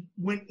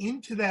went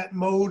into that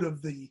mode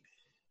of the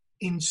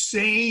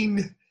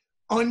insane,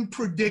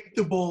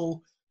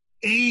 unpredictable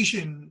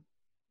Asian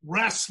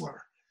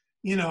wrestler,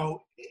 you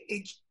know,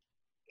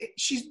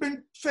 she's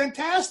been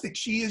fantastic.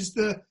 She is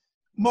the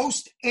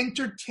most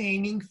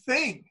entertaining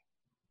thing.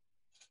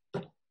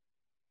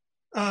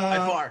 By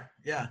far,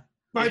 yeah.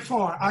 By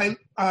far,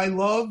 I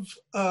love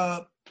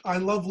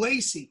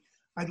Lacey.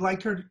 I'd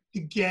like her to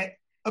get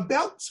a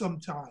belt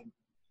sometime.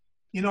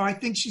 You know, I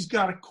think she's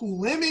got a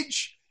cool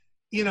image.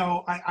 You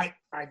know, I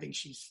think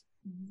she's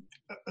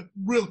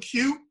real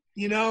cute.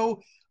 You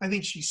know, I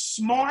think she's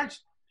smart.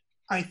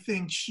 I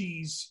think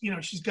she's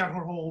got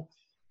her whole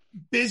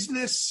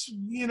business.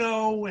 You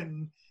know,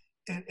 and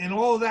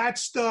all of that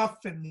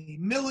stuff, and the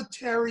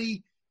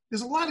military.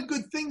 There's a lot of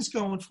good things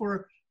going for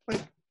her, but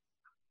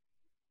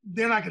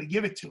they're not going to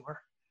give it to her.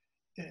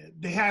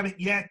 They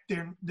haven't yet.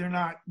 They're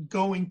not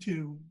going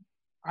to.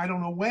 I don't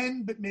know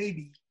when, but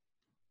maybe.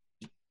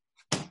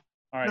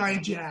 All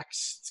right.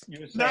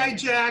 Nia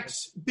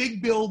Jax,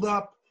 big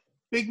build-up,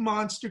 big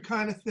monster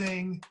kind of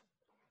thing.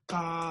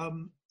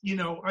 You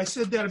know, I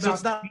said that about. So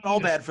it's not all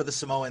bad for the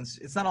Samoans.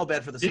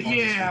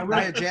 Yeah,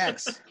 right. Nia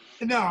Jax.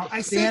 No, I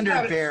said standard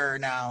that. bearer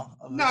now.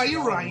 No,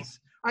 you're right.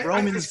 I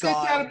said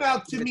that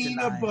about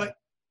Tamina, but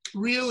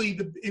really,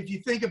 if you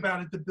think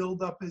about it, the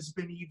build-up has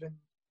been even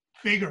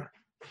bigger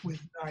with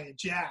Nia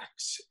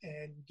Jax.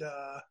 And,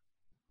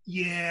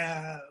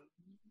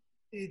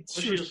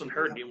 She doesn't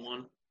hurt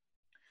anyone.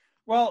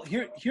 Well,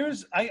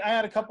 here's I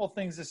had a couple of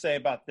things to say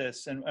about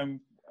this, and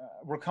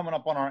we're coming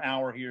up on our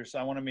hour here, so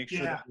I want to make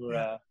sure that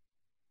we're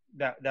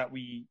that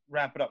we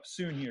wrap it up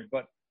soon here.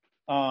 But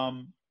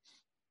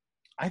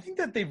I think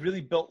that they've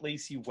really built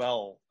Lacey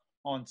well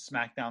on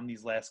SmackDown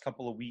these last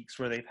couple of weeks,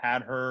 where they've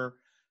had her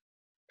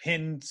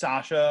pin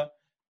Sasha.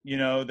 You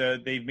know,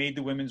 they've made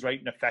the women's right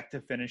an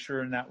effective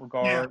finisher in that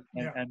regard,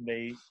 and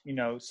they, you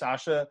know,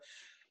 Sasha.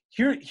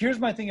 Here's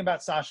my thing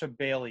about Sasha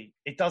Bailey.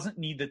 It doesn't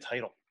need the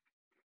title.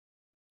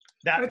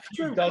 That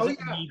feud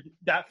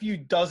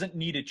doesn't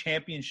need a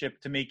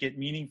championship to make it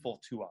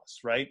meaningful to us,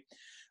 right?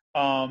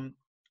 And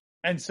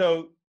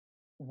so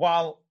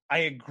while I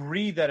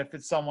agree that if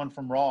it's someone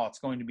from Raw, it's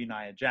going to be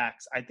Nia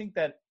Jax, I think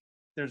that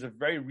there's a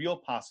very real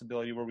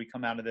possibility where we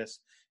come out of this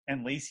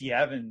and Lacey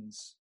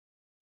Evans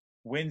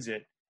wins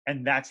it,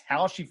 and that's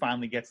how she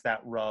finally gets that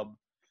rub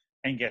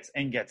and gets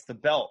the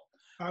belt.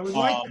 I would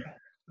like that.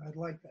 I'd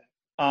like that.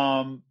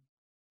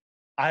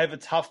 I have a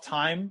tough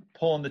time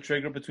pulling the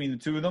trigger between the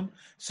two of them,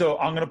 so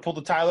I'm going to pull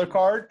the Tyler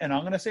card, and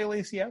I'm going to say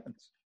Lacey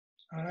Evans.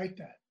 I like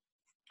that.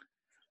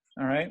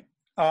 All right.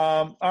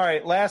 All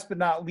right. Last but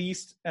not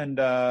least, and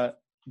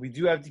we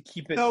do have to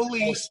keep it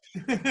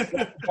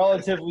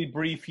relatively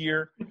brief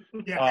here.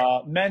 Yeah.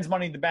 Men's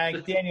Money in the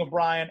Bank: Daniel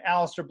Bryan,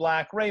 Aleister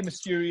Black, Rey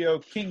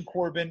Mysterio, King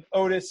Corbin,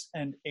 Otis,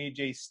 and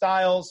AJ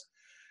Styles.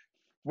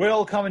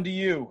 Will, coming to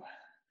you.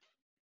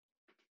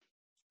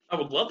 I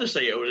would love to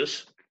say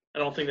Otis. I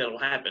don't think that'll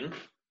happen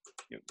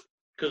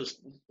because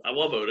I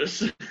love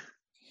Otis.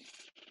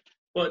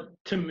 But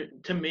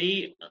to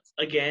me,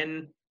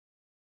 again,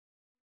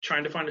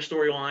 trying to find a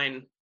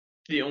storyline,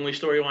 the only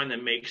storyline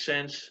that makes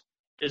sense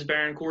is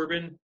Baron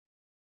Corbin.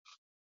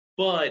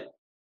 But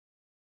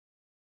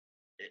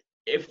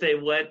if they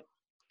let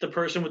the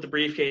person with the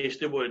briefcase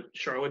do what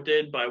Charlotte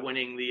did by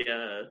winning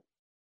the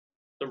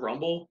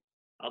Rumble,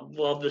 I'd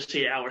love to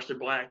see Aleister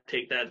Black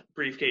take that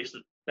briefcase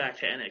back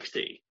to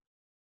NXT.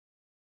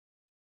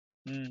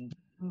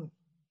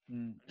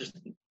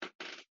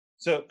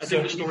 So I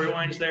think the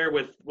storyline's there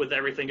with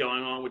everything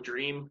going on with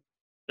Dream,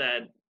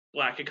 that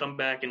Black could come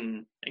back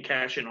and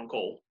cash in on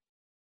Cole.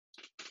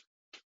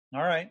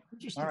 All right.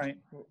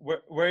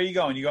 Where are you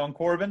going? You going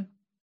Corbin?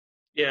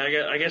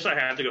 Yeah, I guess I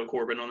have to go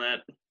Corbin on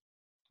that.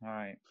 All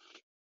right.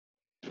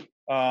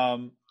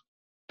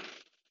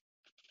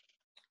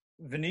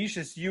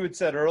 Venetius, you had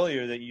said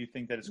earlier that you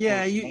think that it's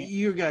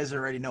you guys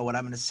already know what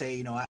I'm going to say.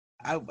 You know,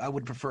 I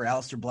would prefer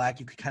Aleister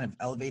Black. You could kind of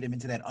elevate him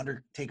into that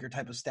Undertaker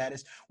type of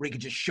status where he could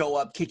just show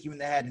up, kick you in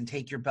the head, and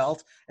take your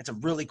belt. It's a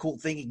really cool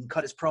thing. He can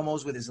cut his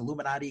promos with his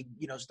Illuminati,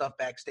 stuff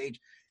backstage.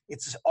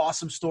 It's an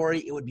awesome story.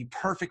 It would be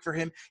perfect for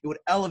him. It would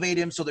elevate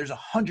him. So there's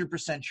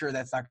 100% sure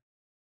that's not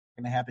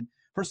going to happen.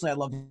 Personally, I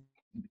love to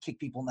kick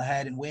people in the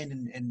head and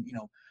win, and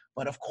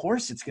but of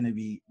course it's going to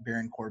be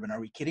Baron Corbin. Are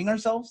we kidding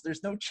ourselves?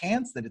 There's no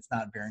chance that it's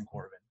not Baron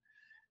Corbin.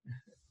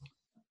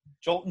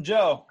 Joltin'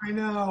 Joe. I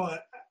know.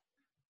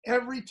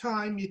 Every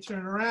time you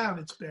turn around,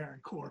 it's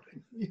Baron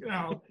Corbin. He's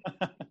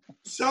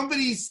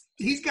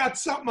got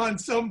something on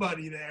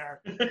somebody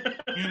there.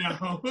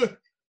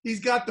 He's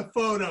got the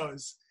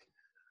photos.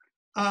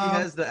 He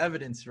has the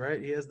evidence,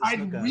 right? He has.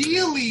 I'd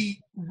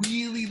really,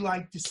 really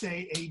like to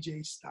say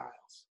AJ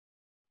Styles,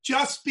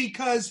 just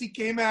because he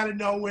came out of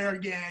nowhere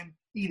again.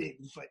 He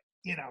didn't, but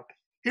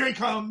here he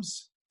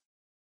comes,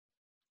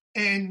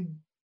 and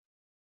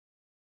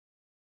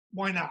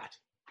why not?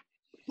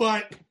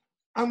 But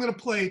I'm going to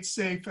play it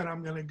safe, and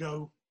I'm going to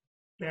go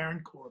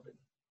Baron Corbin.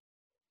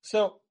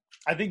 So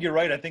I think you're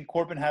right. I think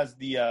Corbin has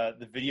the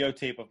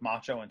videotape of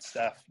Macho and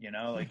Steph.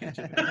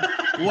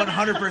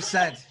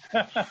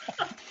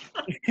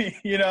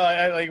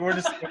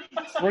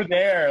 100%. We're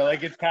there.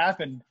 Like, it's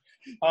happened.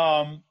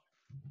 I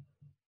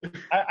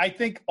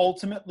think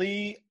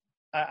ultimately,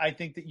 I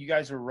think that you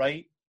guys are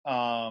right.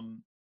 I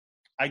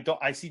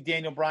see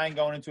Daniel Bryan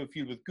going into a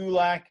feud with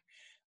Gulak.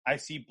 I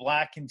see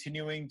Black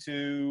continuing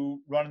to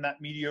run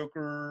that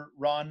mediocre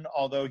run,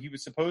 although he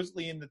was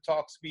supposedly in the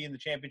talks to be in the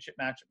championship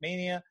match at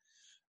Mania.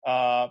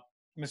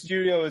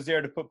 Mysterio is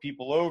there to put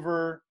people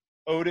over.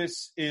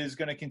 Otis is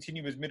going to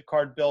continue his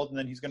mid-card build, and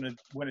then he's going to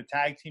win a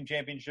tag team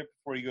championship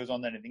before he goes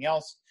on to anything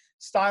else.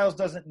 Styles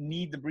doesn't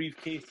need the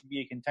briefcase to be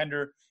a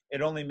contender.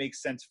 It only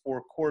makes sense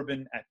for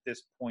Corbin at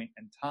this point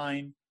in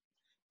time.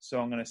 So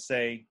I'm going to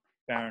say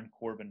Baron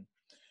Corbin.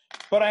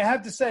 But I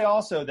have to say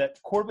also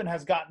that Corbin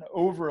has gotten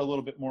over a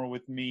little bit more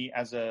with me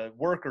as a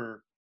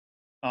worker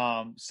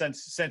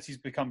since he's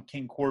become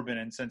King Corbin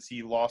and since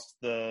he lost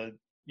the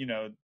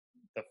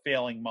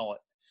failing mullet.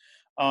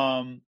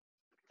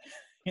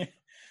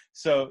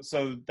 So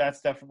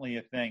that's definitely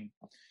a thing.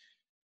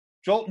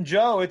 Joltin'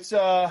 Joe, it's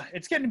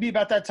getting to be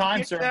about that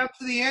time, sir. Out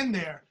to the end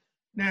there.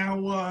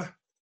 Now,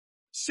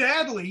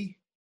 sadly,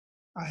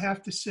 I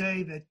have to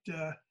say that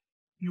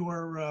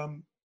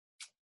your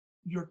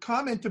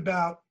comment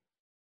about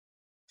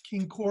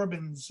King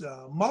Corbin's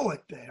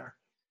mullet there,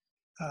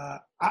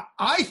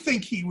 I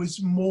think he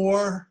was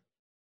more,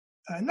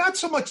 not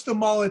so much the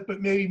mullet,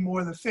 but maybe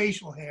more the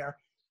facial hair.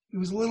 It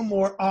was a little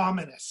more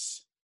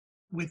ominous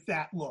with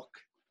that look,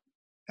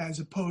 as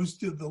opposed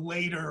to the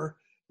later,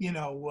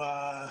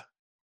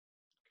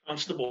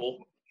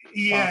 Constable.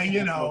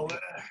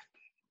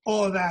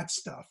 all of that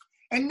stuff.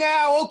 And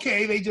now,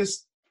 okay, they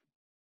just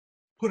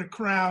put a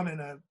crown and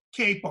a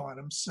cape on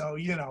him. So,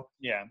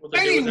 Yeah. What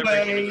they do with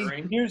everything in the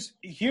ring.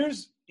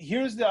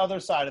 Here's the other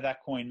side of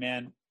that coin,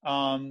 man.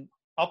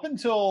 Up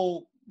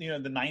until the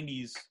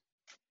 90s,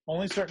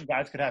 only certain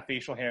guys could have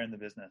facial hair in the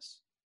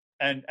business,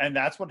 and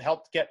that's what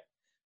helped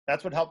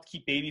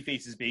keep baby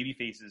faces.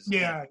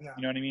 Yeah. You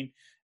know what I mean?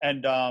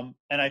 And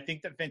I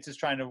think that Vince is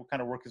trying to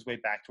kind of work his way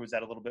back towards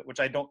that a little bit, which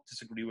I don't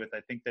disagree with.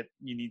 I think that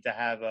you need to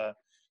have a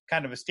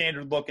kind of a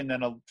standard look and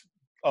then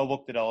a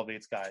look that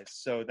elevates guys.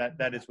 So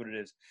that is what it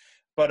is.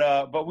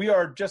 But we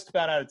are just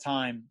about out of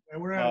time. Yeah,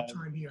 we're out of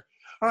time here.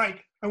 All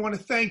right. I want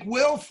to thank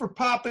Will for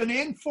popping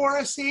in for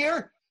us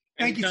here.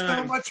 Thank you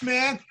so much,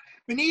 man.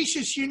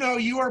 Venetius,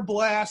 you are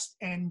blessed.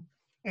 And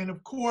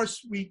of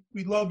course, we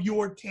love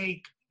your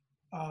take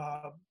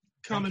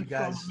coming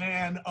from a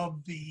man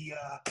of the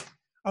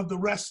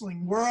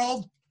wrestling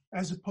world,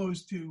 as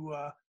opposed to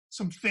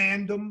some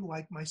fandom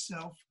like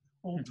myself,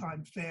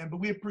 old-time fan. But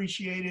we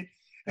appreciate it.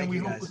 And we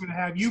hope we're going to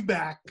have you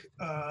back.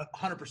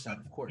 100%,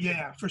 of course.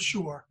 Yeah, for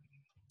sure.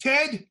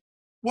 Ted,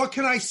 what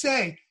can I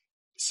say?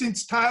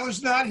 Since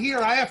Tyler's not here,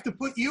 I have to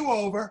put you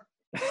over.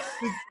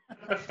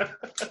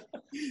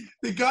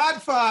 The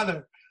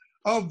godfather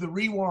of the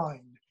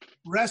Rewind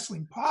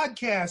Wrestling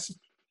Podcast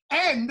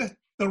and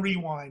the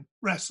Rewind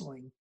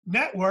Wrestling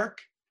Network.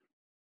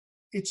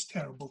 It's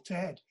Terrible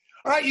Ted.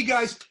 All right, you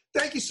guys,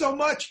 thank you so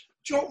much.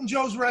 Joltin'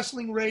 Joe's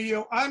Wrestling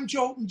Radio. I'm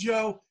Joltin'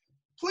 Joe.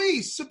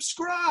 Please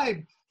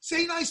subscribe.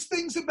 Say nice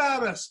things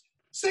about us.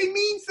 Say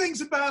mean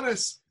things about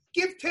us.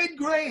 Give Ted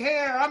gray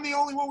hair. I'm the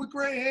only one with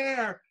gray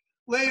hair.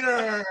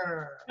 Later.